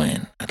I'd go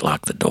in, I'd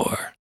lock the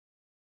door.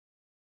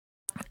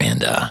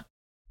 And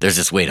there's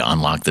this way to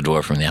unlock the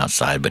door from the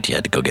outside, but you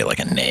had to go get like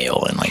a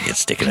nail and like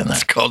stick it in there.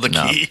 It's called the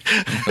No. key.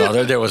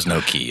 No, there was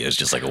no key. It was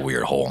just like a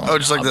weird hole. in Oh,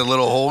 just like knob. that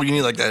little hole. You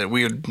need like that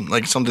weird,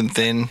 like something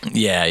thin.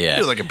 Yeah, yeah.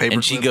 Do like a paper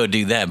and she'd clip. go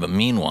do that, but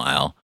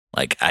meanwhile,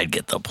 like I'd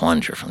get the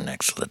plunger from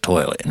next to the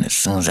toilet, and as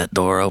soon as that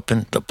door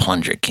opened, the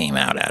plunger came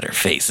out at her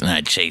face, and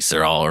I'd chase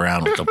her all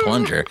around with the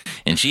plunger,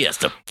 and she has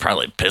to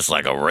probably piss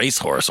like a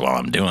racehorse while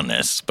I'm doing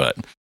this, but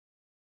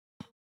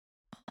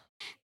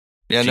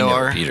Yeah, she no,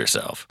 never our peed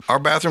herself.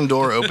 bathroom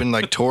door opened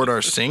like toward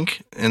our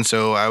sink, and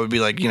so I would be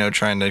like,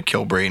 trying to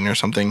kill Brayton or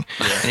something,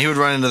 and he would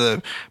run into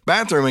the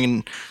bathroom,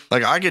 and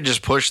like I could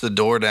just push the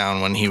door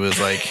down when he was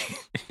like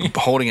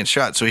holding it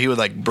shut, so he would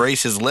like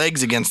brace his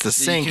legs against the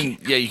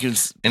sink. You can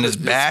And his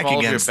put the back small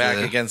of against your back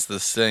the- against the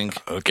sink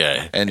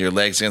Okay. and your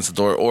legs against the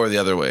door, or the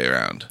other way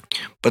around.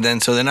 But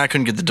then I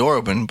couldn't get the door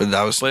open, but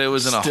I was But it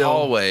was in a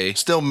hallway.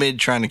 still mid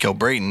trying to kill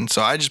Brayton,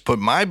 so I just put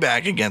my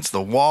back against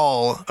the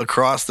wall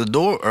across the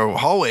door or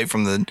hallway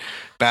from the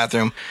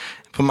bathroom,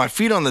 put my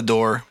feet on the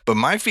door, but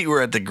my feet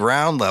were at the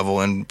ground level,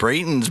 and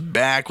Brayton's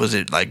back was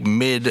at like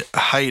mid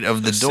height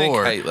of the Sink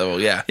door. height level,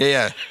 yeah.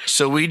 Yeah.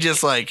 So we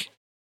just like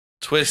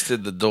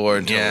Twisted the door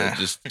until it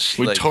just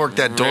we like, torqued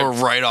that door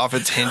ripped- right off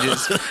its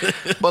hinges.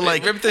 But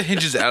like ripped the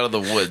hinges out of the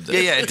wood. though.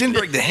 Yeah, it didn't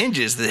break the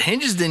hinges. The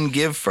hinges didn't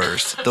give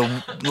first.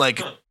 The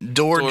like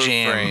door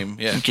jam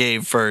frame,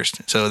 gave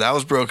first. So that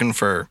was broken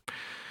for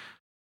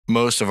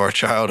most of our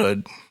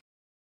childhood.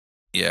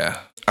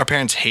 Yeah. Our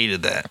parents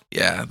hated that.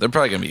 Yeah. They're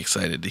probably going to be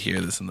excited to hear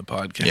this in the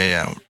podcast.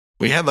 Yeah.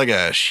 We had like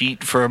a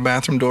sheet for a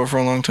bathroom door for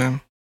a long time.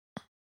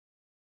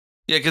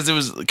 Yeah, because it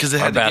Our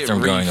had to get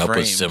bathroom growing up was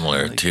reframed.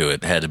 similar Like, too.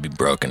 It had to be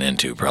broken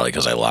into, probably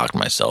because I locked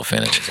myself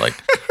in. It was like,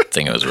 I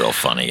think it was real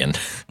funny, and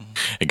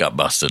it got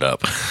busted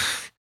up.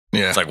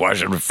 Yeah. It's like, why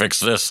should we fix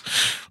this?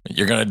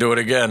 You're gonna do it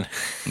again.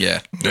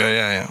 Yeah.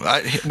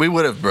 We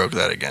would have broke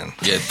that again.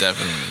 Yeah,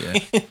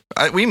 definitely.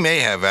 Yeah. We may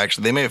have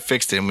actually. They may have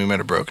fixed it and we might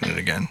have broken it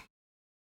again.